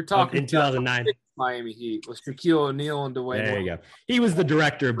 You're talking in 2009 Miami Heat with Shaquille O'Neal and Dwayne. There you go. He was the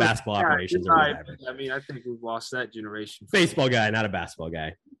director of basketball operations or whatever. I mean, I think we've lost that generation. Baseball guy, not a basketball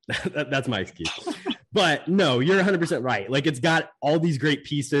guy. That's my excuse. But no, you're 100% right. Like, it's got all these great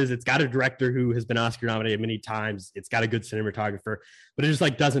pieces. It's got a director who has been Oscar nominated many times. It's got a good cinematographer, but it just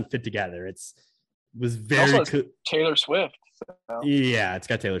like doesn't fit together. Was very Taylor Swift. So. Yeah, it's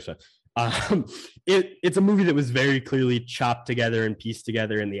got Taylor Swift. It's a movie that was very clearly chopped together and pieced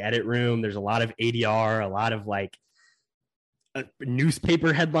together in the edit room. There's a lot of ADR, a lot of like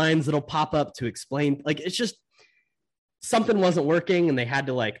newspaper headlines that'll pop up to explain. Like, it's just something wasn't working, and they had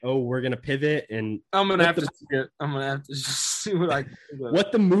to like, oh, we're gonna pivot. And I'm gonna have to just see what I can do.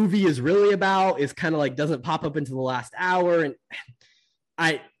 What the movie is really about is kind of like doesn't pop up into the last hour. And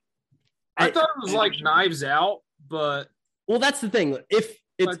I thought it was like Knives Out, but well, that's the thing. If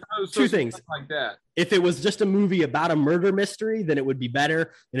it's two things like that. If it was just a movie about a murder mystery, then it would be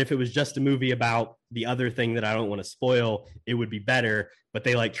better. And if it was just a movie about the other thing that I don't want to spoil, it would be better. But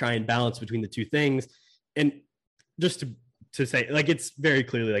they like try and balance between the two things. And just to say, like, it's very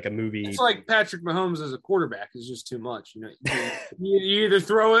clearly like a movie. It's like Patrick Mahomes as a quarterback is just too much. You know, you either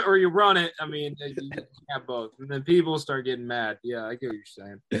throw it or you run it. I mean, you can't have both. And then people start getting mad. Yeah, I get what you're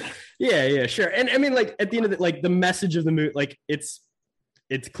saying. Yeah, sure. And I mean, like, at the end of it, like, the message of the movie, like, it's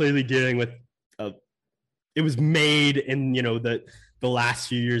clearly dealing with it was made in, you know, the last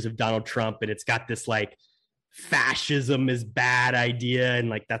few years of Donald Trump, and it's got this like fascism is bad idea, and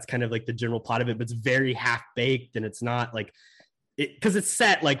like that's kind of like the general plot of it, but it's very half-baked, and it's not like it because it's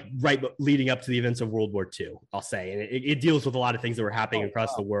set like right leading up to the events of World War II, I'll say, and it deals with a lot of things that were happening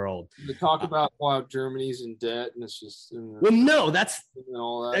across the world. They talk about how Germany's in debt, and it's just well, no, that's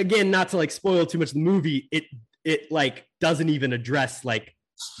all that. Again, not to like spoil too much of the movie, it like doesn't even address like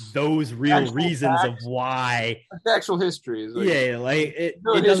those real actual reasons facts of why the actual history is it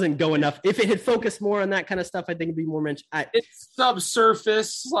doesn't go enough. If it had focused more on that kind of stuff, I think it'd be more mentioned. It's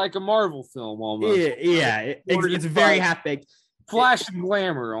subsurface, like a Marvel film almost. It's very half-baked, flash and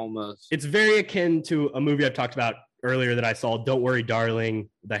glamour almost. It's very akin to a movie I've talked about earlier that I saw, Don't Worry Darling,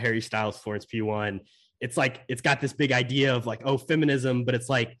 the Harry Styles Florence Pugh one. It's like it's got this big idea of like, oh, feminism, but it's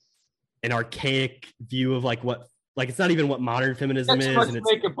like an archaic view of like what. Like, it's not even what modern feminism is. And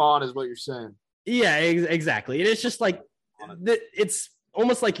it's makeup on is what you're saying. Yeah, exactly. And it's just like, it's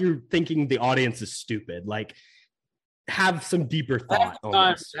almost like you're thinking the audience is stupid. Like, have some deeper thought.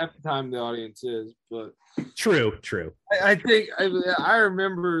 Half the time the audience is, but true. I think I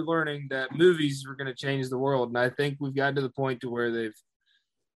remember learning that movies were going to change the world, and I think we've gotten to the point to where they've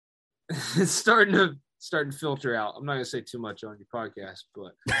it's starting to filter out. I'm not going to say too much on your podcast,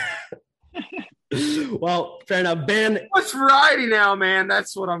 but. Well, fair enough. Ben, what's variety now, man?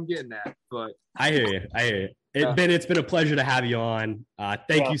 That's what I'm getting at. But I hear you. Ben, it's been a pleasure to have you on.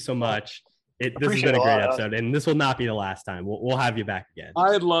 Thank you so much. This has been a great episode, and this will not be the last time. We'll have you back again.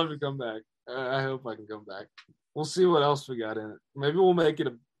 I'd love to come back. I hope I can come back. We'll see what else we got in it. Maybe we'll make it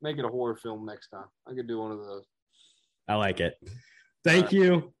a horror film next time. I could do one of those. I like it. Thank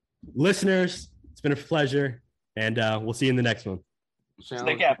you, listeners. It's been a pleasure, and we'll see you in the next one.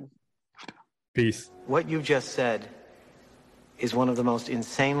 Stay captain. Peace. What you just said is one of the most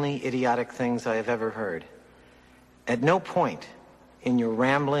insanely idiotic things I have ever heard. At no point in your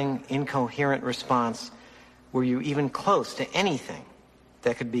rambling, incoherent response were you even close to anything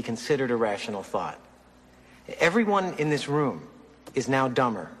that could be considered a rational thought. Everyone in this room is now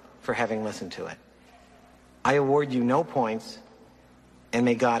dumber for having listened to it. I award you no points, and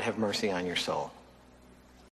may God have mercy on your soul.